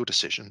of Appeal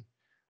decision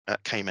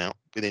came out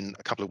within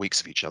a couple of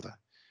weeks of each other.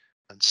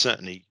 And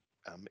certainly,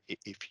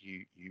 if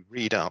you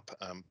read up,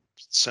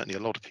 certainly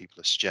a lot of people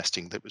are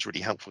suggesting that it was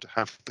really helpful to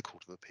have the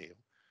Court of Appeal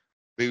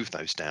move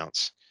those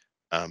doubts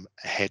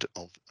ahead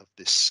of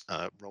this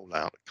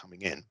rollout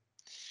coming in.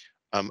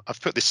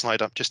 I've put this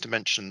slide up just to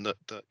mention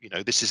that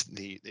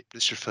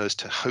this refers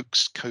to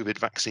hoax COVID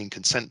vaccine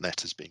consent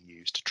letters being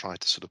used to try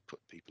to sort of put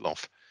people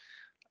off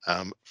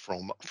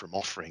from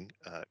offering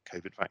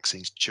COVID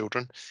vaccines to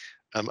children.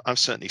 I've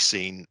certainly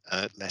seen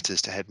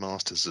letters to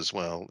headmasters as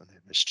well, and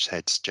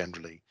heads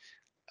generally,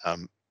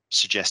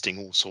 suggesting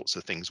all sorts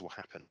of things will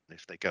happen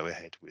if they go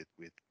ahead with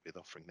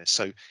offering this.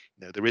 So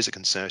there is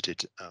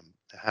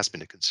there has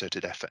been a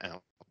concerted effort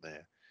out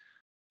there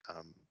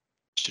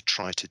to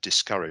try to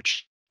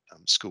discourage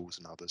schools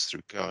and others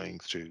through going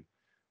through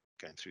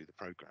the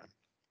program.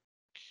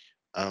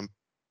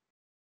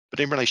 But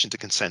in relation to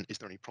consent, is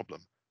there any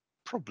problem?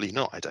 Probably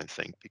not, I don't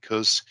think,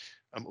 because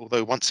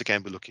although once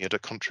again we're looking at a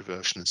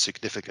controversial and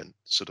significant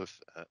sort of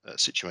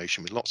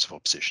situation with lots of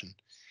opposition,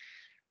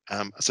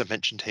 as I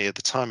mentioned here,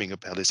 the timing of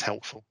Bell is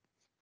helpful,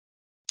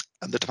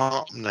 and the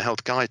Department of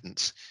Health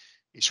guidance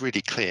is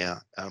really clear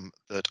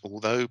that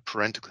although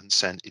parental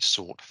consent is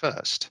sought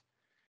first,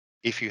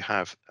 if you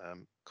have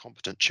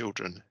competent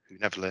children who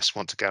nevertheless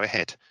want to go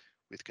ahead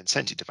with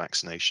consenting to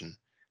vaccination,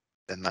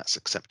 then that's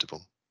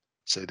acceptable.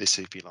 So this,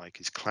 if you like,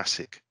 is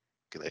classic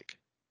Gillick,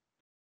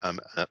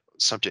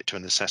 subject to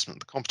an assessment of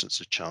the competence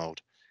of the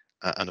child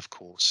and of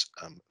course,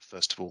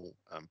 first of all,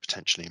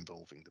 potentially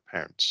involving the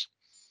parents.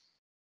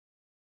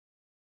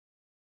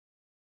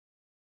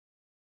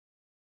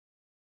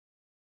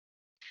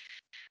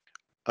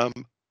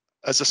 Um,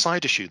 as a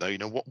side issue, though,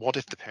 what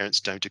if the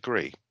parents don't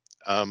agree?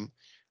 Um,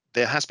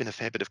 there has been a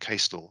fair bit of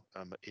case law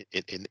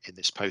in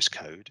this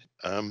postcode,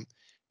 and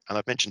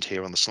I've mentioned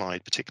here on the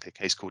slide, particularly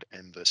a case called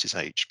M versus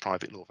H,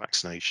 private law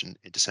vaccination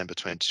in December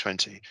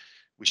 2020,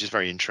 which is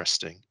very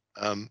interesting.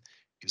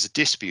 It was a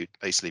dispute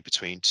basically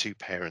between two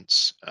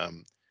parents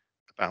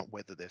about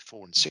whether their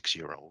 4 and 6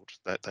 year old,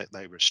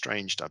 they were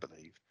estranged, I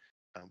believe,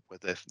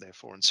 whether their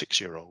 4 and 6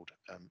 year old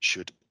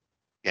should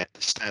get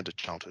the standard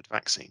childhood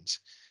vaccines.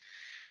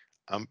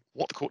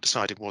 What the court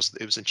decided was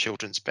that it was in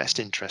children's best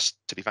interest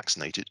to be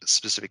vaccinated, a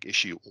specific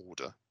issue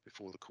order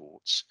before the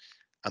courts,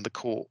 and the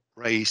court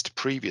raised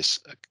previous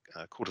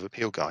Court of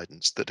Appeal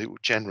guidance that it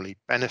would generally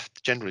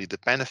the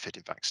benefit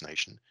in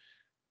vaccination,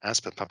 as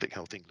per Public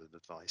Health England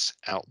advice,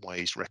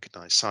 outweighs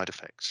recognised side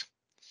effects.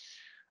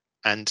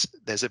 And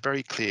there's a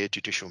very clear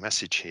judicial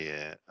message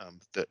here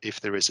that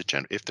if there is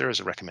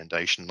a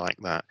recommendation like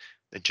that,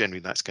 then generally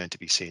that's going to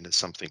be seen as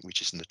something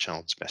which is in the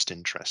child's best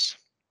interests.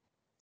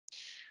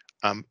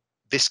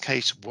 This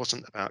case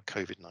wasn't about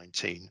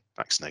COVID-19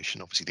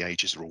 vaccination. Obviously, the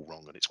ages are all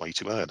wrong and it's way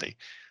too early.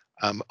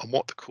 And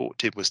what the court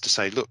did was to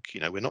say, look,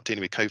 we're not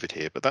dealing with COVID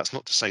here, but that's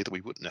not to say that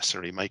we wouldn't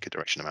necessarily make a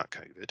direction about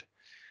COVID.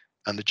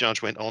 And the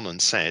judge went on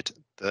and said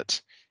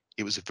that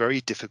it was very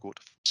difficult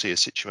to see a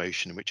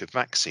situation in which a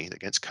vaccine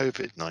against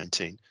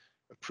COVID-19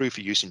 approved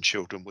for use in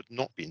children would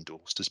not be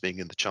endorsed as being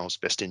in the child's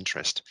best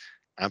interest,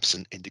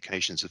 absent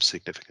indications of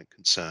significant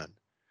concern.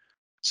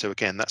 So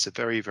again, that's a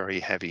very, very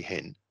heavy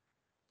hint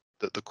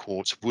that the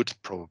courts would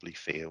probably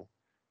feel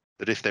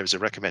that if there was a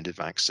recommended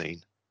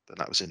vaccine, then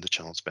that was in the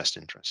child's best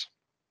interest.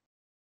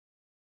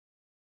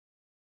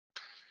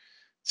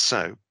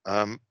 So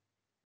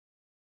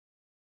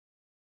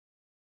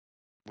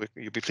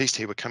you'll be pleased to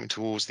hear we're coming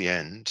towards the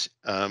end.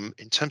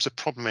 In terms of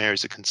problem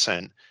areas of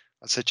consent,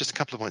 I'd say just a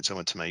couple of points I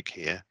want to make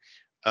here.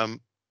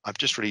 I've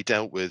just really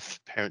dealt with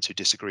parents who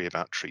disagree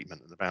about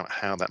treatment and about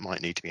how that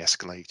might need to be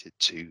escalated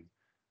to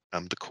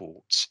the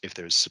courts if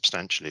there is a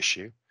substantial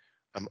issue.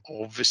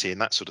 Obviously, in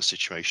that sort of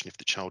situation, if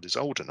the child is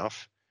old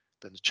enough,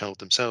 then the child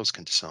themselves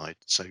can decide.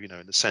 So, in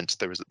a sense,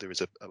 there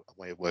is a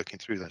way of working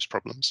through those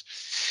problems.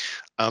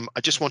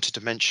 I just wanted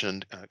to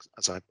mention,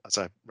 as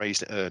I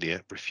raised it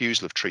earlier,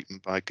 refusal of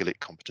treatment by a Gillick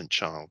competent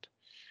child.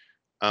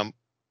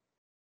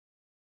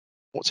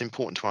 What's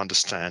important to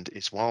understand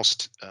is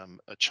whilst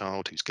a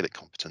child who's Gillick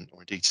competent,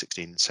 or indeed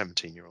 16 and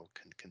 17-year-old,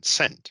 can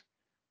consent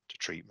to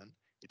treatment,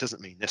 it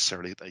doesn't mean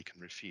necessarily that they can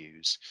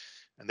refuse.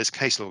 And there's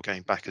case law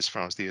going back as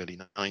far as the early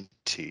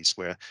 90s,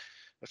 where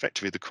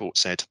effectively the court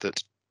said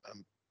that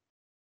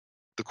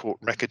the court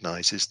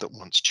recognises that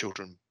once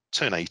children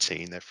turn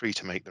 18, they're free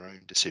to make their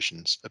own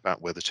decisions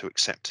about whether to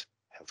accept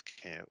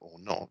healthcare or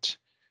not.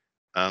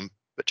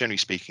 But generally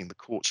speaking, the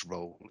court's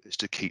role is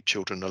to keep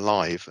children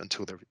alive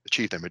until they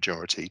achieve their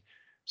majority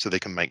so they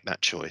can make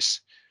that choice.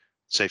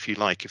 So if you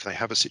like, if they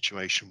have a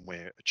situation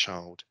where a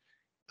child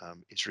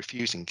is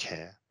refusing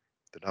care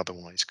that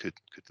otherwise could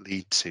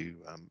lead to,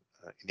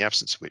 in the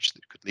absence of which,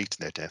 that could lead to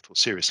their death or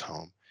serious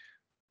harm,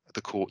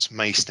 the courts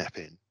may step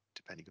in,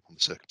 depending upon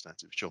the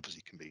circumstances, which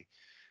obviously can be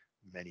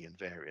many and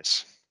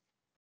various.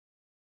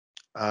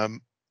 I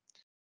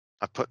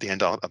put the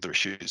end other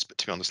issues, but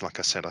to be honest, like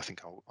I said, I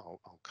think I'll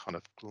kind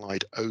of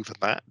glide over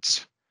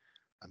that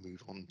and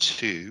move on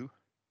to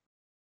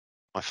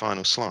my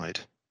final slide.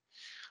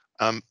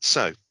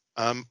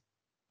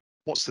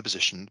 What's the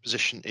position? The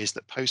position is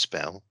that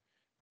post-Bell,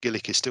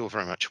 Gillick is still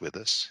very much with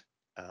us.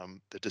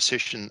 The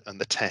decision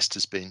and the test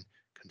has been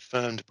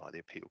confirmed by the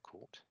appeal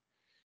court.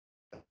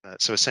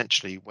 So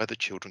essentially, whether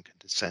children can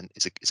consent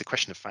is a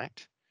question of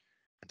fact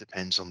and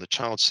depends on the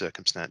child's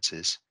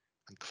circumstances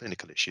and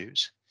clinical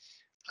issues.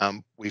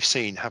 We've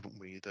seen, haven't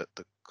we, that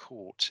the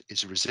court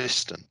is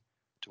resistant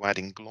to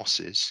adding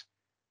glosses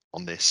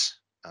on this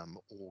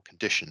or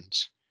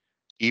conditions,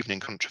 even in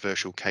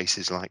controversial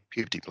cases like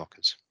puberty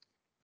blockers.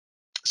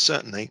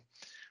 Certainly,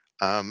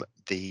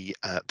 the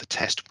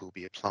test will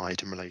be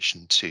applied in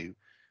relation to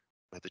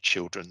whether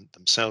children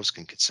themselves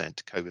can consent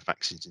to COVID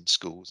vaccines in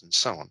schools and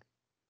so on.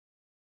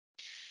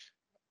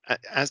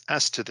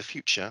 As to the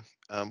future,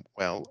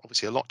 well,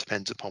 obviously a lot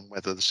depends upon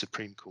whether the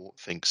Supreme Court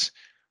thinks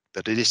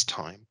that it is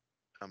time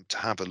to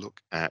have a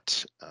look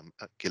at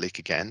Gillick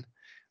again.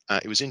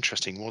 It was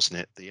interesting,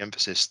 wasn't it, the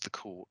emphasis the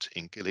court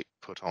in Gillick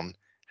put on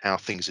how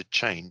things had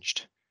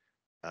changed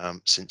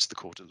since the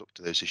court had looked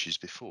at those issues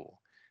before.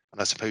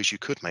 And I suppose you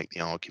could make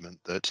the argument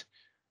that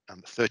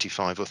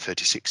 35 or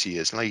 36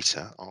 years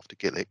later, after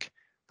Gillick,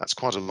 that's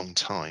quite a long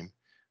time,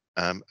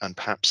 and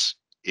perhaps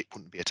it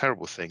wouldn't be a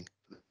terrible thing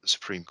for the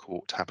Supreme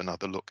Court to have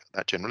another look at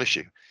that general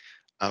issue.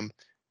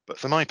 But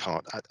for my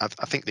part,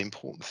 I think the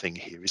important thing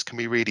here is, can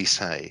we really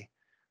say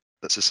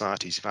that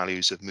society's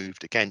values have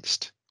moved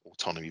against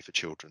autonomy for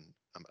children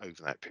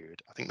over that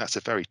period? I think that's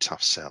a very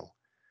tough sell.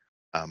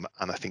 And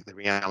I think the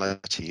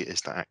reality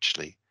is that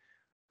actually,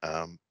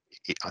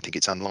 I think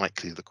it's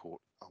unlikely the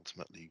court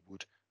ultimately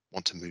would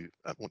want to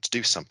want to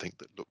do something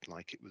that looked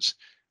like it was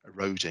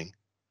eroding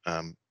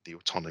the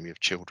autonomy of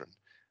children,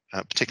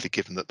 particularly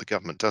given that the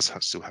government does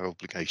still have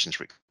obligations,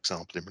 for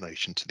example, in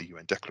relation to the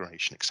UN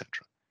Declaration, etc.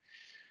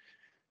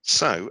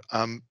 So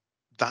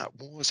that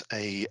was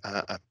a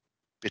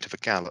bit of a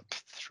gallop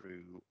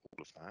through all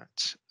of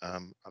that.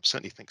 I've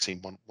certainly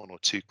seen one or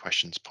two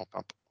questions pop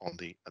up on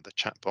the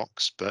chat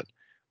box, but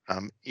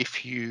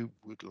if you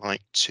would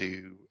like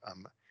to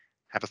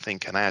have a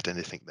think and add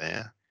anything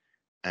there,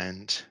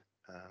 and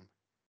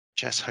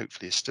Jess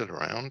hopefully is still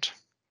around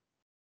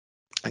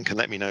and can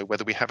let me know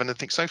whether we have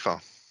anything so far.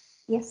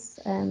 Yes,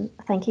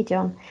 thank you,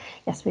 John.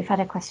 Yes, we've had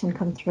a question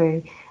come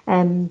through.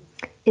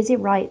 Is it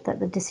right that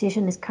the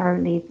decision is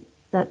currently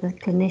that the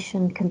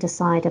clinician can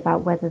decide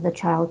about whether the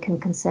child can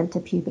consent to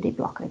puberty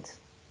blockers?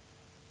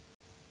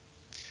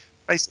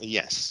 Basically,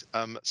 yes.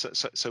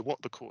 So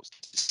what the courts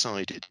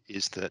decided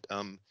is that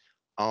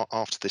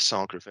after this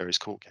saga of various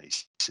court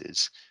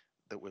cases,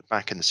 that we're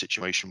back in the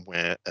situation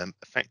where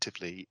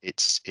effectively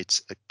it's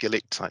a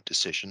Gillick type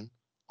decision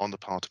on the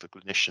part of a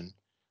clinician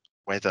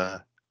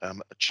whether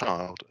a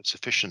child of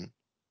sufficient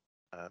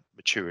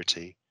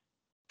maturity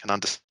can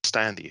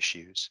understand the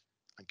issues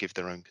and give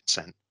their own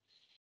consent.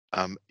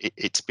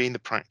 It's been the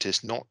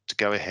practice not to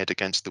go ahead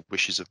against the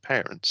wishes of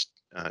parents,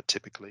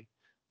 typically,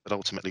 but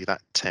ultimately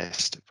that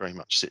test very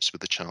much sits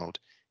with the child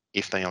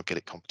if they are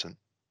Gillick competent.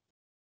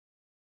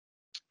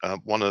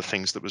 One of the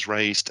things that was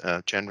raised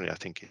generally, I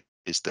think,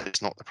 is that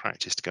it's not the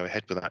practice to go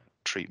ahead with that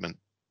treatment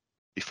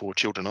before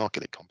children are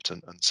Gillick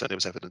competent, and so there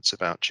was evidence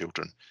about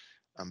children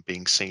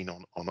being seen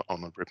on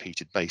a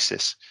repeated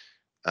basis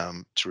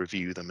to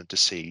review them and to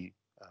see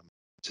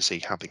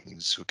how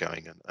things were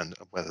going and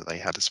whether they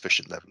had a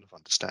sufficient level of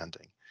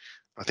understanding.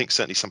 I think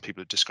certainly some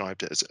people have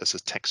described it as a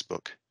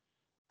textbook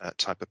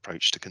type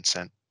approach to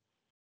consent,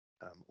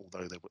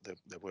 although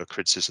there were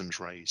criticisms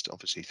raised,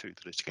 obviously, through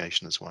the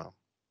litigation as well.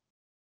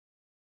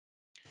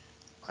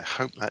 I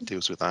hope that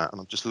deals with that, and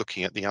I'm just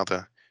looking at the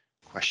other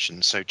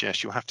questions. So,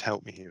 Jess, you'll have to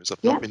help me here, as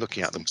I've not been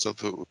looking at them, because I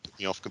thought it would put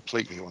me off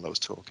completely while I was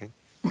talking.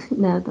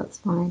 No, that's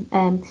fine.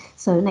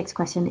 So next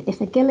question.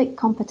 If a Gillick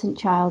competent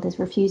child is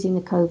refusing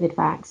the COVID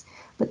vax,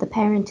 but the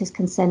parent is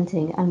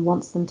consenting and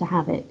wants them to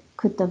have it,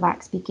 could the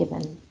vax be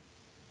given?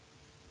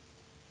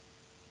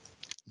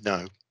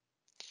 No.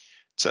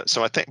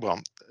 So I think, well,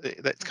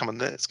 let's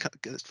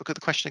look at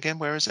the question again.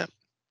 Where is it?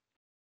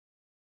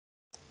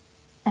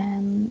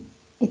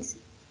 It's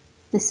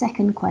the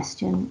second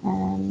question.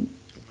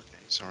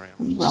 Okay, sorry.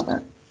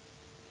 Robert.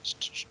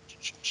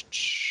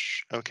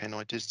 Okay, no,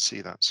 I did see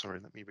that. Sorry,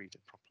 let me read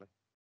it properly.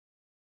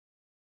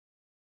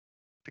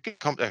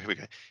 Here we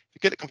go. If you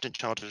get a competent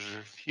child who is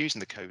refusing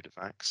the COVID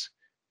vax,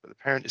 but the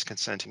parent is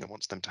consenting and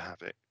wants them to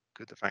have it,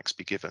 could the vax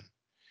be given?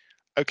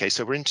 Okay,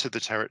 so we're into the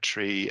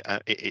territory.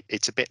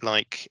 It's a bit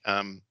like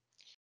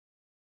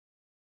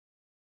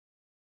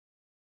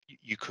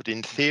you could,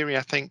 in theory,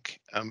 I think,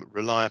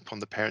 rely upon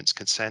the parent's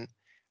consent.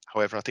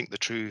 However, I think the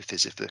truth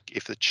is if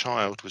the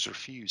child was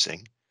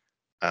refusing,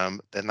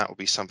 then that would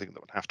be something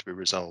that would have to be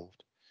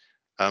resolved.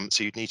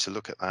 So you'd need to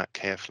look at that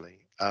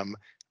carefully.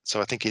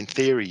 So I think in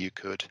theory you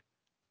could,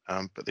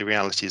 but the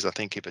reality is I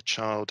think if a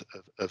child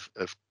of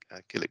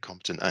Gillick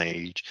competent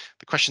age,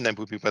 the question then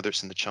would be whether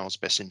it's in the child's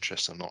best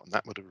interest or not, and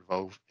that would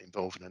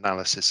involve an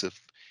analysis of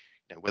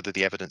whether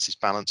the evidence is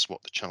balanced,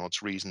 what the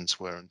child's reasons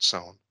were, and so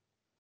on.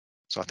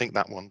 So I think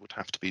that one would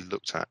have to be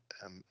looked at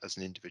as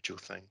an individual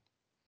thing.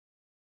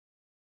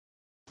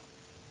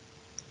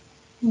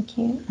 Thank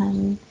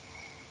you.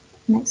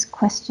 Next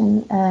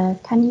question.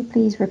 Can you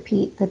please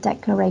repeat the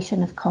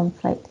declaration of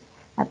conflict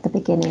at the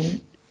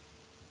beginning?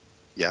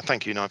 Yeah,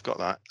 thank you. No, I've got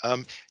that.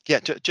 Yeah,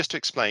 just to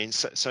explain.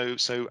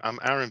 So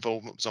our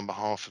involvement was on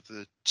behalf of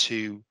the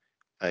two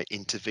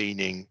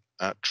intervening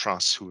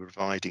trusts who were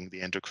providing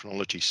the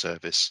endocrinology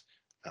service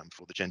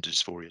for the gender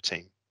dysphoria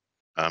team.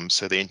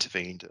 So they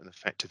intervened and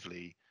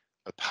effectively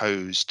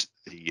opposed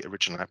the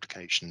original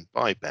application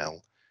by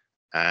Bell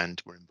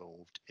and were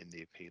involved in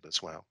the appeal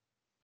as well.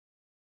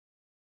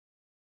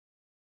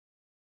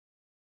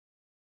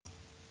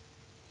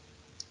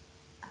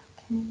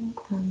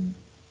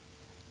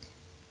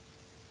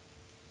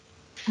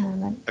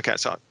 Okay,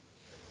 so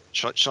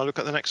shall I look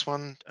at the next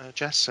one,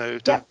 Jess? So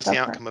does the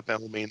outcome of Bell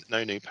mean that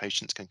no new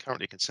patients can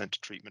currently consent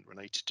to treatment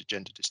related to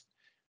gender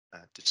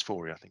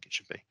dysphoria? I think it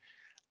should be.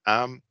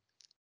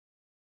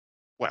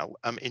 Well,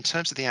 in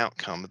terms of the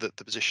outcome,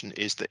 the position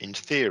is that in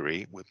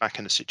theory, we're back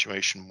in a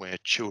situation where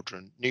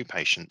new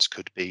patients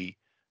could be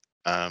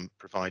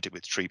provided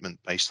with treatment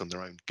based on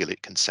their own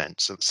Gillick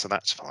consent. So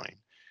that's fine.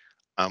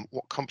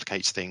 What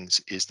complicates things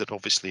is that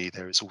obviously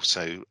there is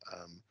also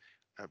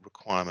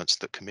requirements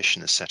that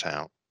commissioners set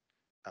out.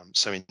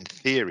 So in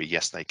theory,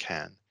 yes, they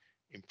can.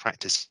 In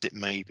practice, it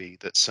may be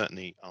that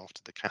certainly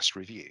after the CAST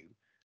review,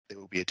 there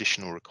will be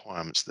additional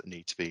requirements that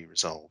need to be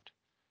resolved.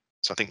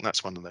 So I think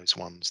that's one of those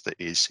ones that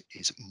is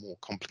more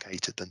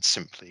complicated than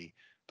simply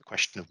the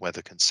question of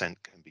whether consent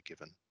can be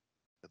given,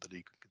 whether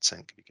legal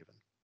consent can be given.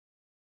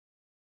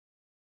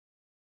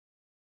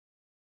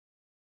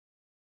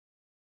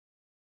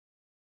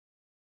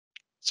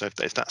 So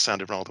if that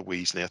sounded rather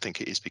weaselly, I think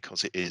it is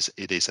because it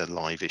is a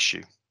live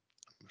issue,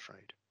 I'm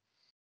afraid.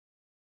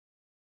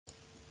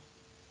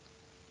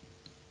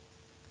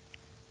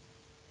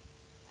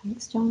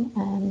 Thanks,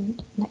 John.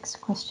 Next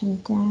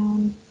question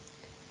down.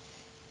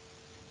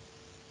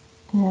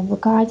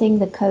 Regarding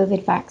the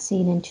COVID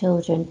vaccine in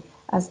children,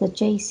 as the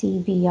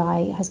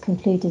JCVI has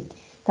concluded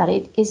that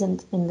it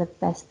isn't in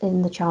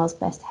the child's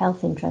best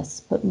health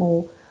interests, but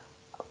more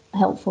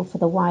helpful for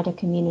the wider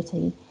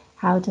community,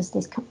 how does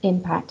this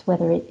impact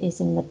whether it is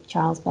in the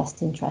child's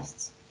best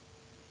interests?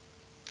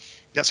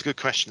 That's a good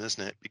question,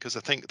 isn't it? Because I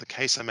think the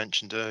case I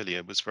mentioned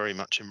earlier was very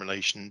much in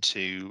relation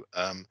to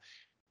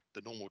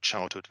the normal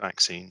childhood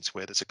vaccines,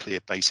 where there's a clear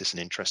basis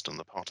and interest on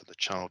the part of the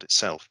child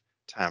itself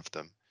to have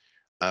them.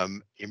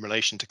 In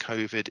relation to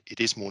COVID, it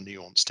is more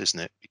nuanced,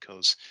 isn't it?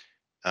 Because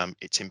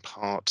it's in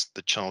part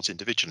the child's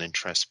individual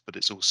interest, but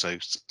it's also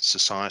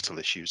societal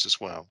issues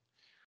as well.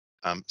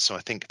 So I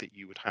think that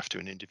you would have to,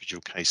 in an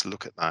individual case,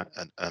 look at that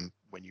and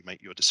when you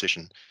make your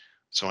decision.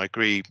 So I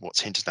agree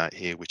what's hinted at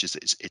here, which is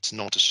it's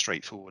not as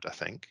straightforward, I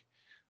think.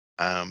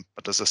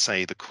 But as I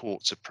say, the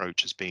court's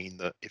approach has been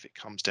that if it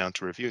comes down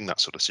to reviewing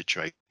that sort of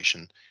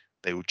situation,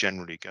 they will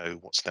generally go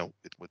what's dealt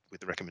with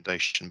the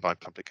recommendation by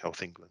Public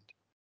Health England.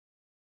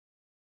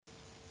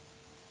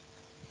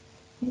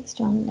 Thanks,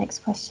 John.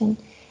 Next question.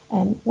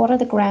 What are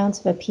the grounds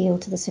of appeal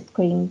to the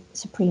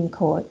Supreme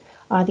Court?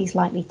 Are these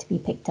likely to be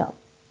picked up?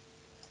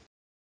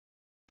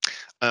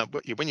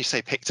 But when you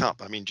say picked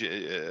up, I mean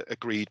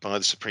agreed by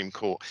the Supreme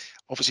Court.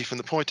 Obviously, from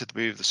the point of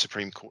view of the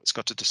Supreme Court, it's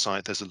got to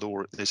decide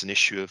there's an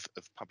issue of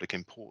public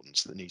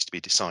importance that needs to be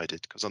decided.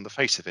 Because on the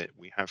face of it,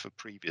 we have a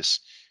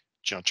previous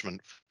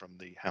judgment from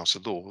the House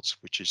of Lords,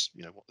 which is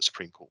what the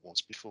Supreme Court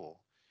was before.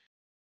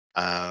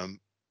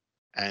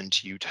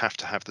 And you'd have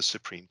to have the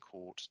Supreme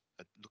Court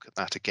look at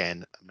that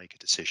again and make a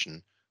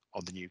decision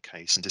on the new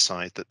case and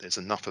decide that there's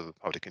enough of a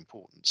public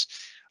importance.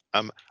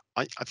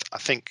 I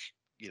think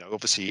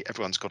obviously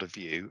everyone's got a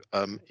view.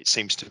 It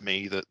seems to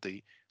me that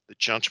the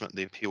judgment of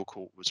the appeal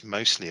court was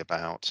mostly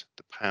about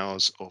the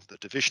powers of the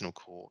divisional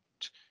court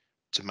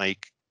to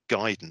make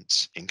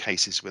guidance in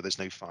cases where there's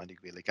no finding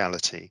of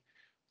illegality,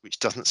 which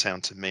doesn't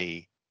sound to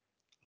me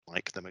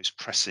like the most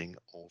pressing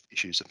of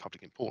issues of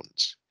public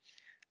importance.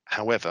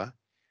 However,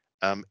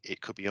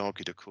 it could be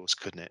argued, of course,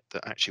 couldn't it,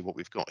 that actually what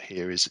we've got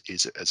here is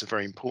a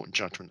very important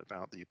judgment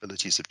about the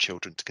abilities of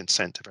children to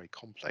consent to very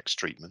complex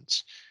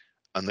treatments,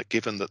 and that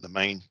given that the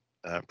main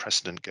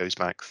precedent goes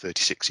back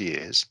 36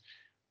 years,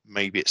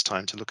 maybe it's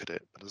time to look at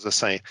it. But as I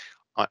say,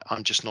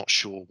 I'm just not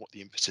sure what the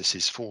impetus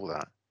is for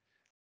that.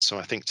 So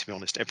I think, to be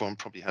honest, everyone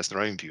probably has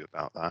their own view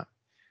about that.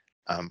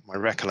 My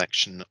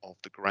recollection of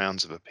the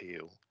grounds of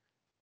appeal,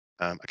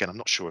 again, I'm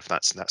not sure if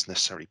that's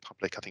necessarily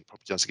public. I think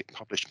probably does get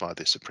published by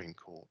the Supreme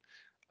Court.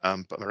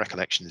 But my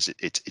recollection is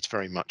it's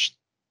very much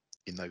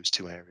in those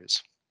two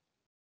areas.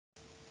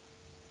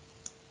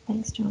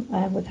 Thanks, John.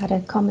 We've had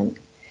a comment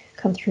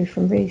come through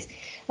from Ruth.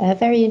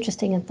 Very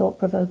interesting and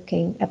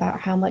thought-provoking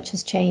about how much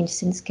has changed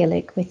since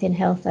Gillick within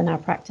health and our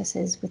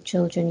practices with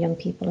children, young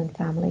people and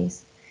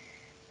families.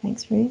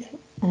 Thanks, Ruth.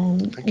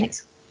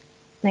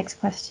 Next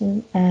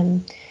question.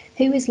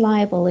 Who is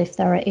liable if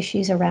there are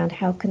issues around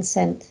how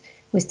consent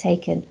was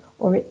taken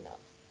or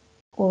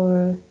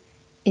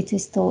it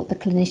is thought the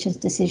clinician's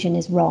decision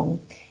is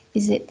wrong?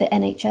 Is it the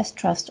NHS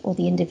trust or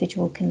the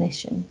individual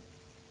clinician?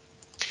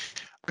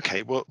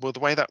 Okay, well, the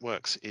way that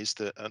works is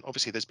that, and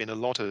obviously there's been a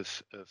lot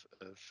of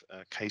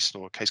case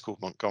law, a case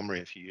called Montgomery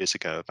a few years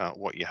ago about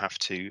what you have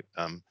to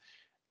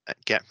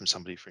get from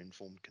somebody for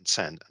informed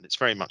consent, and it's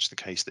very much the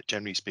case that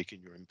generally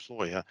speaking, your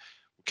employer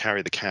will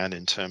carry the can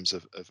in terms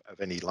of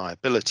any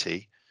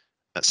liability,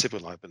 civil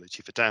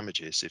liability for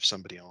damages if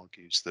somebody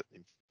argues that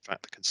in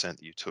fact the consent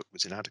that you took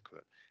was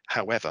inadequate.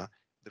 However,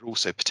 there are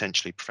also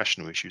potentially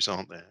professional issues,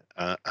 aren't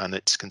there? And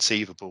it's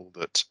conceivable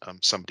that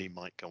somebody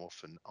might go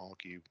off and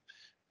argue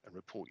and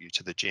report you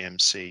to the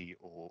GMC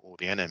or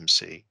the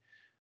NMC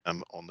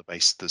on the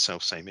basis of the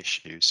self-same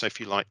issue. So if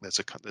you like, there's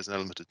an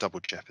element of double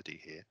jeopardy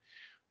here.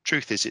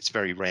 Truth is, it's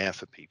very rare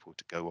for people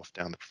to go off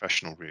down the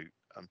professional route.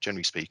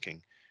 Generally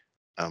speaking,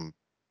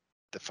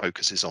 the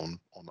focus is on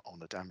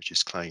the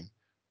damages claim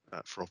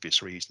for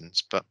obvious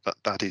reasons, but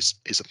that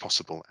is a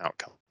possible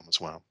outcome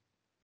as well.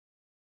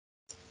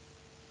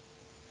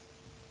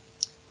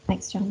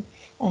 Thanks, John.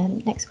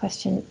 Next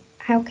question.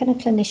 How can a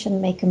clinician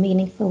make a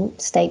meaningful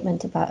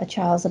statement about a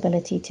child's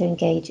ability to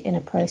engage in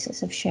a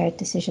process of shared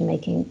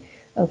decision-making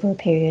over a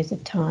period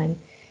of time,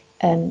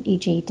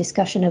 e.g.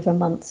 discussion over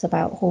months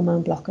about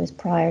hormone blockers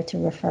prior to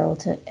referral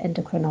to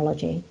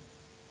endocrinology?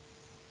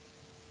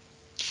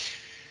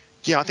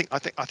 Yeah, I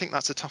think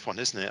that's a tough one,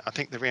 isn't it? I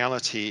think the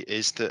reality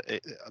is that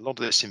a lot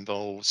of this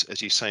involves,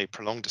 as you say,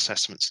 prolonged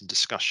assessments and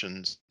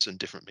discussions and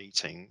different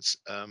meetings.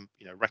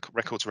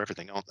 Records are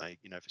everything, aren't they?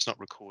 If it's not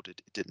recorded,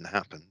 it didn't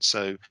happen.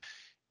 So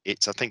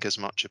it's, I think, as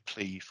much a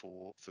plea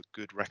for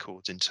good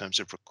records in terms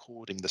of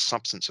recording the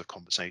substance of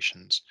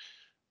conversations,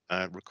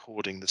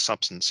 recording the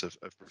substance of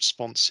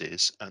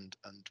responses, and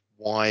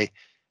why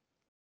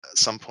at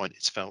some point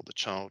it's felt the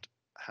child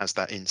has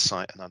that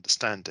insight and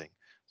understanding.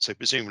 So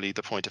presumably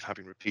the point of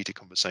having repeated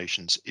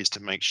conversations is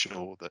to make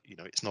sure that,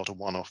 it's not a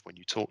one-off when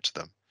you talk to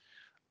them.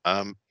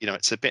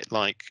 It's a bit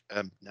like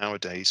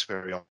nowadays,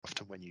 very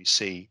often when you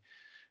see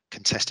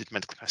contested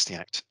Mental Capacity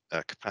Act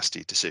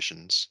capacity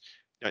decisions,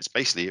 it's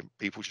basically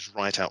people just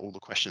write out all the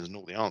questions and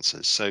all the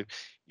answers. So,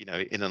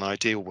 in an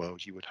ideal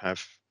world, you would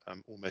have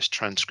almost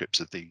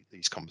transcripts of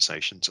these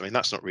conversations. I mean,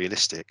 that's not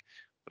realistic,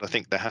 but I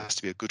think there has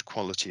to be a good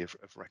quality of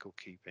record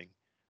keeping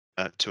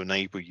to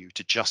enable you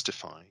to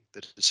justify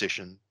the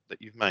decision that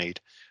you've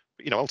made.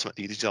 But,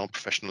 ultimately, these are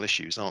professional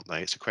issues, aren't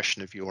they? It's a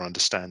question of your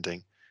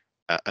understanding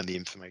and the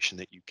information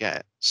that you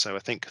get. So I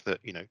think that,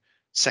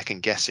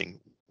 second guessing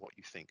what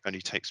you think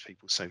only takes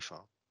people so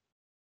far.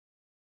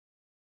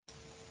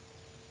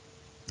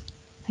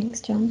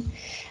 Thanks, John.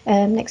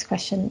 Next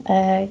question.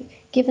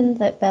 Given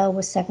that Belle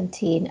was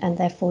 17 and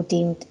therefore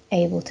deemed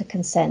able to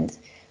consent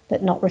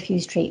but not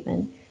refuse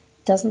treatment,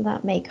 doesn't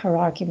that make her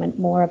argument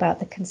more about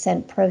the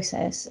consent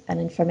process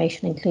and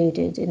information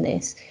included in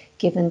this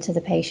given to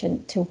the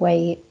patient to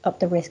weigh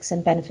up the risks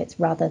and benefits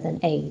rather than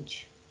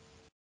age?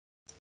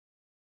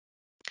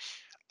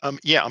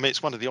 Yeah, I mean,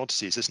 it's one of the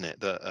oddities, isn't it,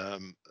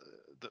 that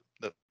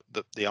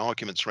the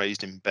arguments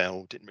raised in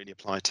Bell didn't really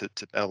apply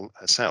to Bell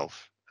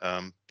herself,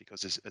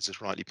 because as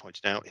is rightly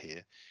pointed out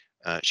here,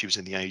 she was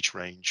in the age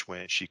range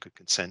where she could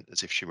consent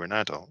as if she were an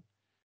adult.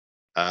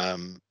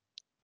 To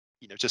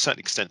a certain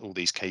extent, all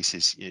these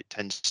cases, it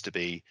tends to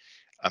be,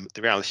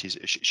 the reality is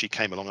she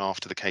came along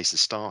after the case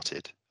has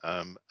started,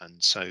 and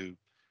so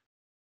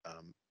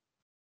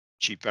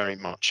she very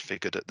much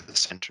figured at the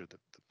centre of the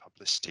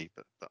publicity,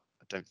 but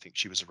I don't think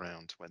she was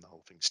around when the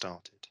whole thing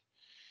started.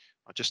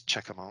 I'll just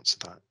check I've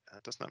answered that.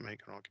 Doesn't that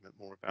make her argument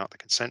more about the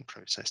consent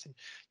process?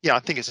 Yeah, I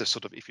think it's a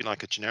sort of, if you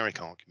like, a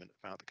generic argument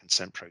about the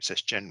consent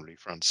process generally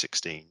for under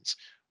 16s,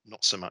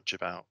 not so much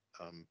about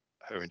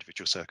her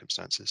individual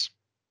circumstances.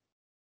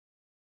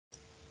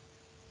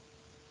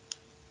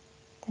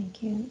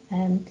 Thank you.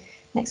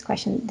 Next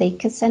question. The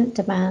consent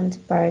demand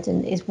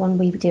burden is one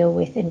we deal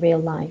with in real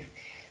life.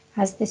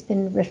 Has this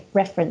been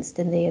referenced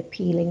in the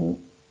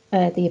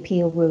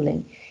appeal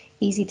ruling?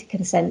 Easy to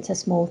consent to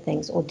small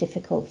things or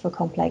difficult for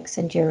complex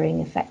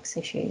enduring effects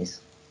issues?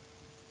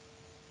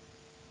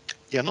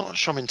 Yeah, I'm not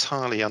sure I'm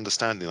entirely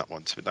understanding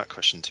that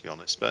question, to be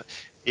honest. But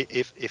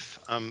if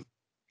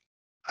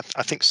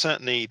I think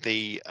certainly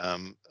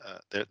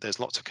there's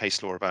lots of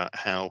case law about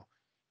how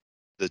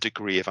the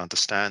degree of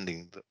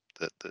understanding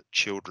that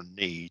children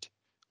need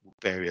will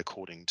vary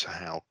according to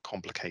how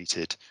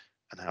complicated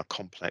and how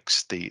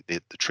complex the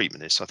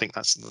treatment is. So I think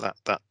that's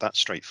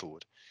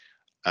straightforward.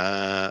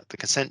 The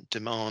consent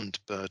demand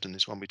burden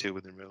is one we deal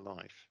with in real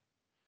life.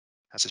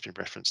 Has it been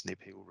referenced in the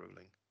appeal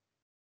ruling?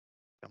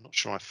 I'm not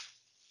sure I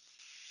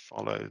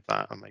follow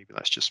that, or maybe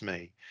that's just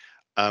me.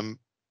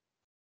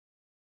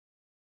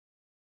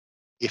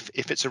 If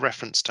it's a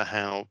reference to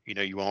how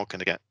you are going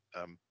to get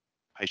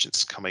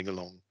patients coming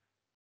along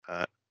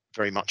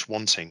very much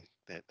wanting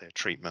their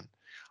treatment,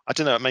 I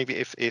don't know. Maybe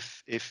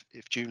if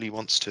Julie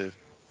wants to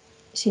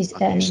She's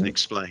unmute and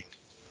explain.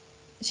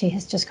 She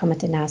has just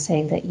commented now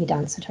saying that you'd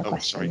answered her Oh,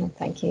 question. sorry.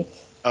 Thank you.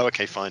 Oh,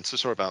 okay, fine. So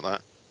sorry about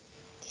that.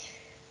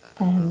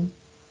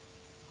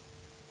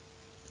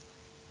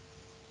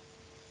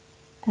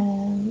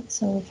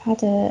 So we've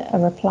had a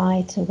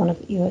reply to one of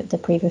the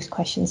previous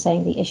questions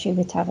saying the issue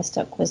with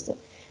Tavistock was that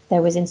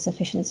there was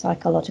insufficient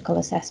psychological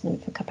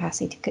assessment for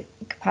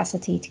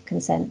capacity to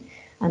consent,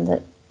 and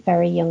that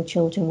very young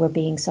children were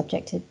being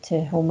subjected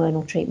to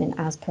hormonal treatment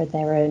as per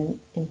their own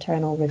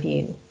internal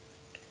review.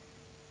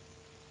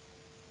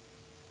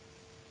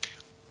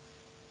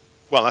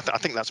 Well, I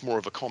think that's more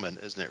of a comment,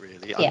 isn't it?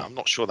 Really, Yeah. I'm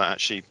not sure that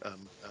actually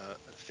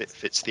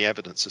fits the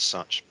evidence as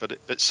such, but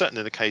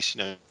certainly the case.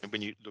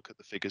 When you look at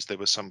the figures, there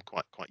were some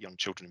quite young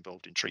children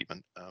involved in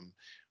treatment.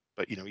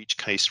 But each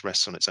case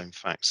rests on its own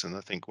facts, and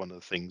I think one of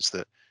the things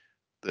that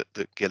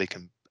Gillick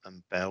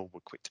and Bell were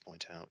quick to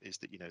point out is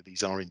that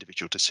these are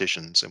individual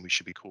decisions, and we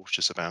should be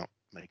cautious about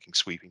making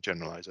sweeping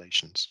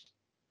generalizations.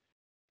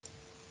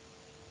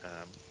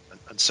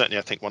 And certainly,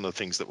 I think one of the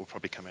things that will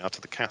probably come out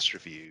of the CAS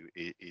review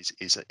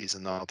is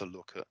another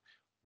look at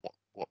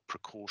what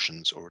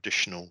precautions or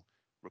additional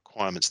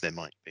requirements there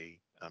might be,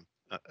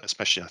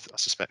 especially I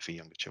suspect for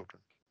younger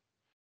children.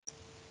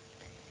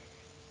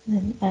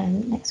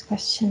 Then next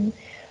question.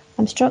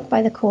 I'm struck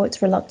by the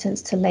court's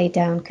reluctance to lay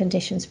down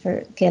conditions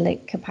for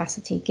Gillick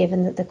capacity,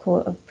 given that the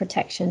Court of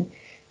Protection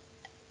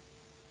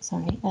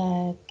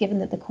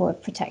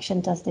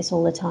does this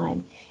all the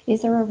time.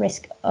 Is there a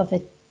risk of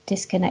a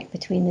disconnect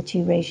between the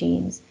two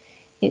regimes?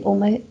 It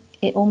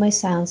almost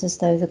sounds as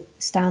though the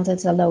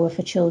standards are lower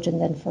for children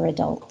than for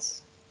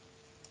adults.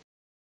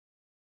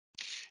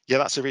 Yeah,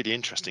 that's a really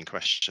interesting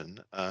question,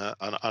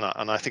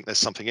 and I think there's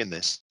something in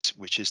this,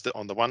 which is that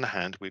on the one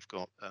hand, we've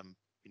got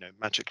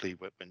magically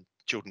when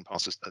children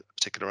pass a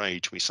particular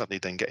age, we suddenly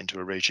then get into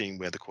a regime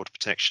where the Court of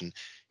Protection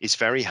is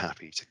very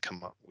happy to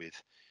come up with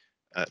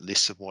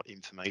lists of what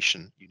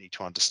information you need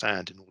to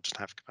understand in order to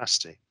have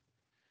capacity,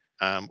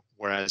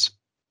 whereas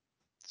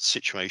the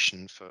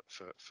situation for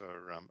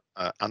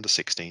under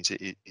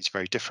 16s is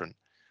very different.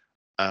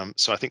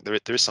 So I think there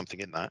is something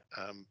in that.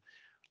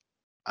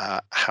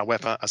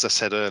 However, as I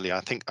said earlier,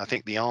 I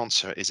think the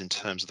answer is in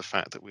terms of the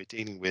fact that we're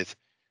dealing with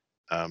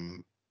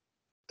um,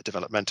 a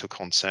developmental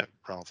concept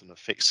rather than a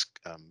fixed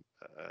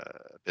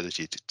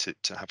ability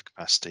to have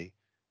capacity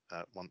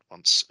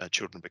once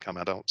children become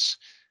adults.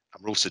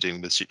 And we're also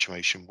dealing with a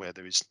situation where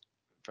there is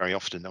very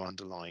often no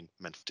underlying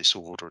mental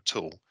disorder at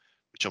all,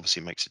 which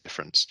obviously makes a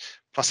difference.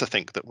 Plus, I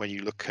think that when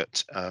you look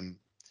at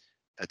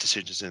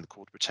decisions in the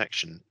court of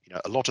protection,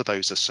 a lot of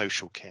those are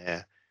social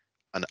care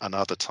and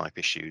other type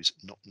issues,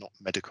 not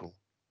medical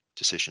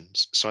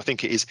decisions. So I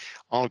think it is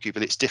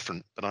arguable it's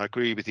different, but I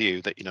agree with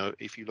you that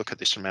if you look at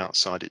this from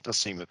outside, it does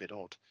seem a bit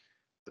odd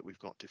that we've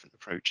got different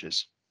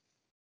approaches.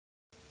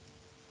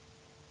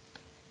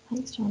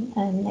 Thanks, John.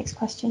 Next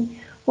question.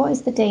 What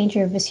is the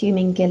danger of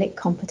assuming Gillick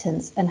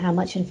competence and how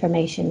much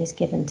information is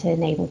given to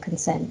enable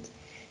consent?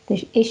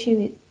 The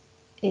issue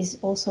is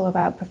also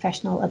about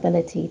professional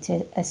ability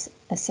to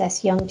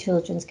assess young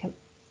children's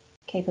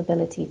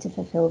capability to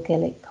fulfill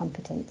Gillick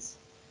competence.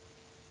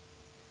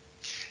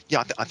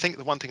 Yeah, I think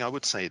the one thing I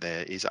would say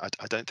there is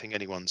I don't think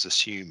anyone's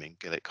assuming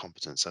Gillick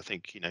competence. I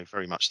think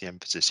very much the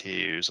emphasis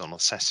here is on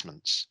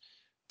assessments.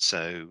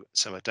 So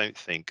I don't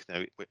think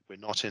we're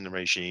not in the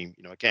regime.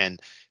 Again,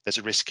 there's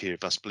a risk here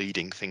of us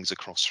bleeding things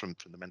across from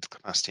the Mental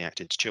Capacity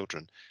Act into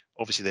children.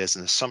 Obviously, there's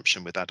an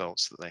assumption with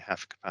adults that they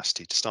have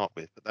capacity to start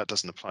with, but that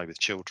doesn't apply with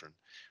children.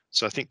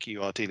 So I think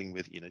you are dealing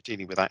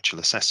with actual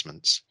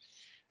assessments.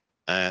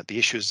 The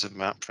issues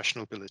about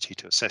professional ability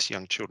to assess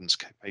young children's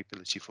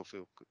capability to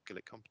fulfill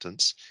Gillick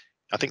competence.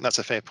 I think that's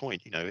a fair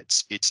point.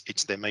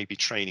 It's there may be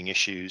training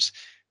issues,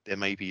 there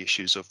may be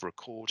issues of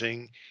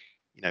recording.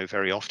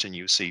 Very often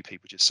you see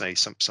people just say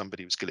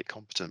somebody was Gillick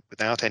competent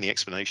without any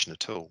explanation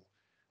at all.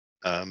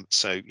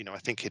 So I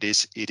think it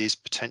is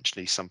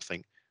potentially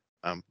something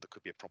that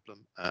could be a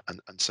problem,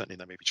 and certainly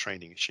there may be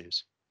training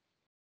issues.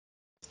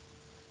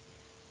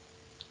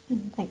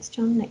 Thanks,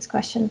 John. Next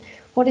question.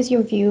 What is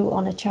your view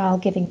on a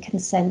child giving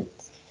consent?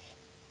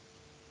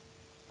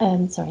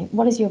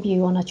 What is your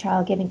view on a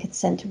child giving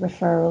consent to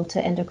referral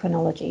to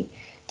endocrinology?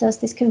 Does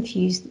this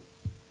confuse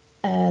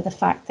the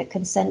fact that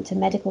consent to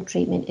medical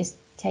treatment is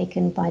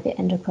taken by the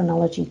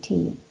endocrinology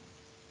team?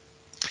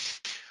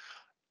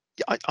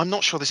 Yeah, I'm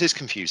not sure this is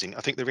confusing.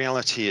 I think the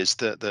reality is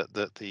that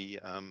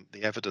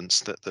the evidence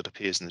that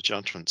appears in the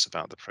judgments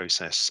about the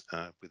process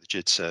with the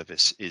GID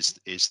service is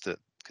that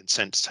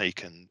consent's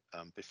taken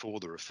before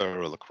the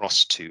referral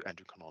across to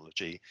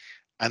endocrinology,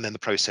 and then the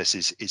process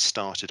is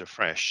started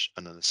afresh,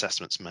 and an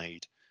assessment's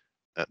made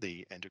at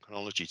the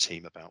endocrinology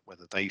team about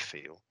whether they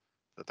feel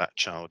that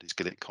child is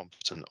Gillick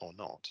competent or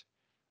not.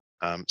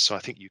 So I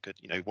think you could,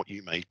 what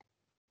you may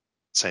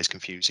say is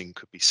confusing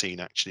could be seen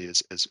actually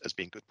as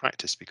being good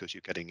practice, because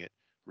you're getting it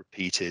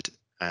repeated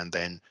and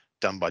then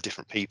done by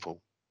different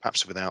people,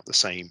 perhaps without the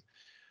same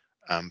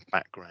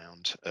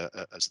background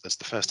as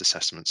the first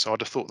assessment. So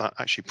I'd have thought that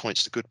actually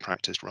points to good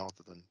practice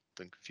rather than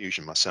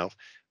confusion myself.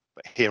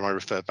 But here I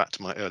refer back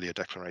to my earlier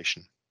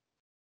declaration.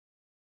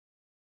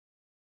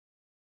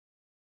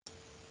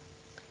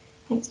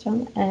 Thanks,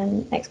 John.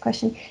 Next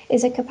question.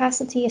 Is a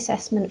capacity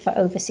assessment for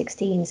over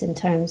 16s in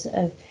terms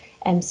of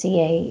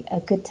MCA a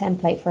good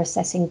template for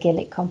assessing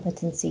Gillick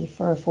competency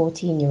for a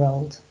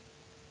 14-year-old?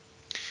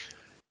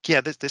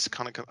 Yeah, this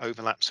kind of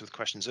overlaps with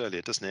questions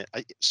earlier, doesn't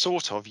it?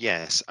 Sort of,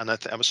 yes. And I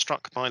was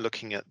struck by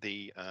looking at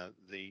the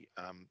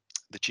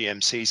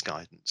GMC's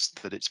guidance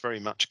that it's very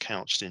much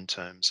couched in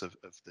terms of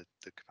the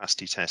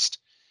capacity test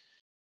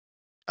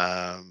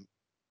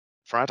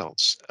for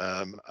adults,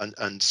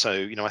 and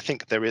so I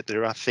think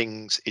there are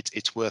things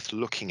it's worth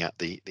looking at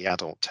the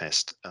adult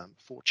test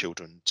for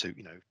children to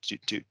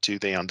do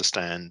they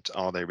understand,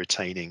 are they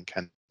retaining,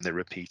 can they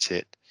repeat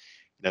it,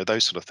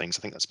 those sort of things.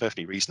 I think that's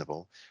perfectly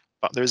reasonable,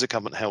 but there is a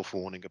government health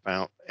warning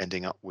about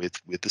ending up with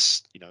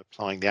this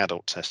applying the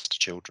adult test to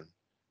children,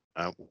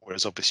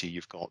 whereas obviously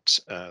you've got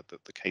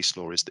the case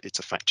law is that it's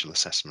a factual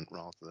assessment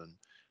rather than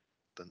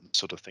the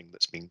sort of thing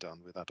that's being done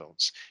with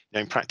adults.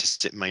 In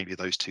practice it may be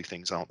those two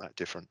things aren't that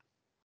different.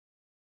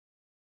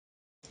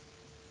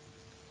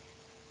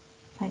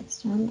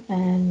 Thanks, John.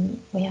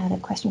 We had a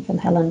question from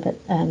Helen, but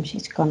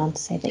she's gone on to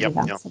say that Yep, you've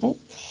answered it.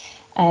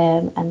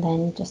 And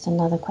then just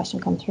another question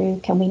come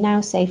through. Can we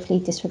now safely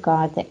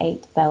disregard the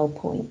 8 Bell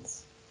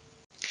points?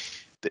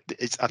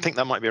 I think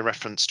that might be a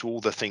reference to all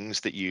the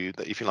things that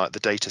if you like, the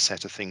data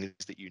set of things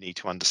that you need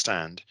to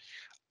understand.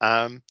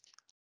 I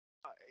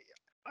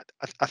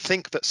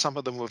think that some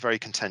of them were very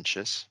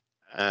contentious,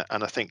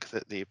 and I think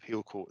that the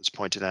appeal court has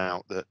pointed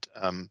out that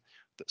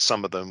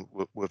some of them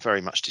were very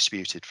much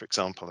disputed. For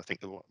example, I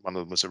think one of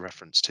them was a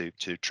reference to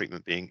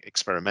treatment being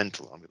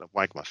experimental. I'm going to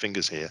wag my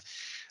fingers here.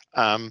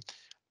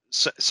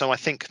 So I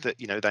think that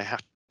they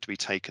have to be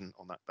taken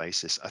on that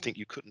basis. I think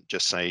you couldn't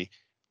just say,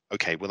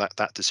 okay, well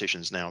that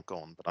decision's now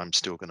gone, but I'm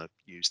still going to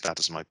use that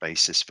as my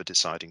basis for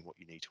deciding what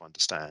you need to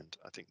understand.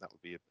 I think that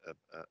would be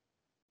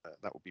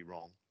that would be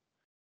wrong.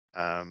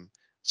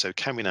 So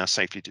can we now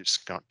safely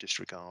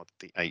disregard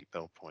the 8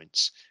 Bell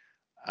points?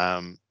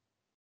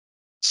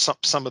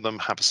 some of them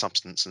have a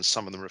substance, and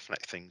some of them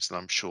reflect things that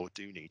I'm sure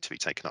do need to be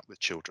taken up with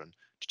children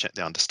to check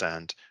they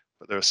understand.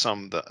 But there are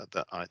some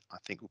that I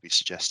think will be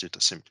suggested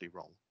are simply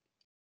wrong.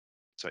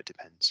 So it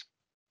depends.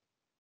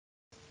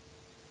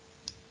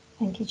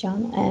 Thank you,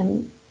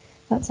 John.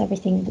 That's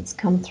everything that's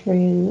come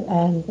through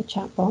the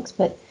chat box.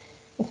 But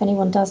if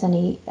anyone does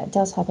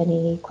have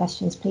any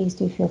questions, please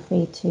do feel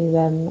free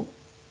to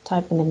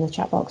type them in the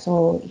chat box,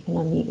 or you can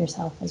unmute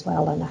yourself as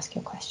well and ask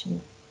your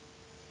question.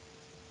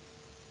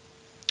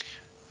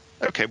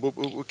 Okay,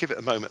 we'll give it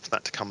a moment for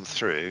that to come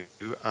through.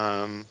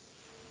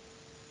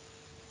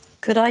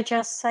 Could I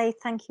just say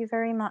thank you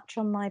very much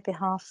on my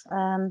behalf,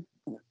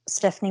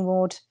 Stephanie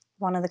Ward,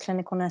 one of the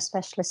clinical nurse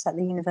specialists at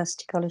the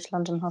University College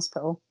London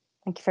Hospital.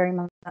 Thank you very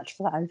much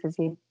for that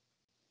overview.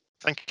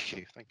 Thank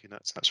you.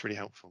 That's really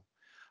helpful.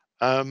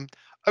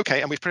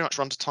 Okay, and we've pretty much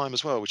run to time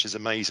as well, which is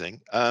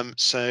amazing.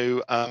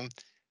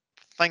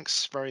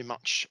 Thanks very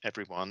much,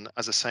 everyone.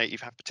 As I say, if you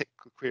have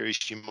particular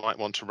queries you might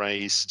want to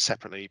raise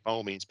separately, by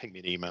all means, ping me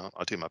an email.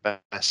 I'll do my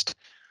best.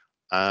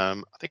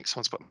 I think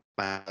someone's got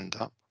a hand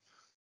up.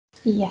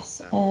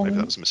 Yes. Maybe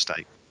that was a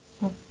mistake.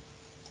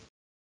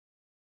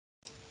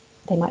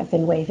 They might have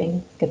been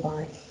waving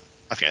goodbye.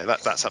 Okay,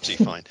 that's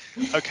absolutely fine.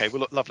 Okay,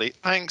 well, look, lovely.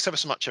 Thanks ever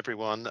so much,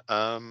 everyone.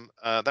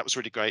 That was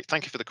really great.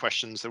 Thank you for the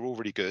questions. They're all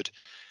really good.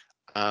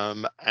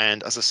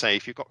 And as I say,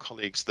 if you've got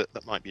colleagues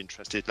that might be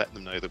interested, let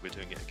them know that we're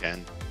doing it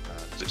again.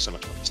 Because it was so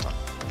much fun this time.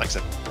 Thanks,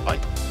 everyone.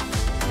 Bye.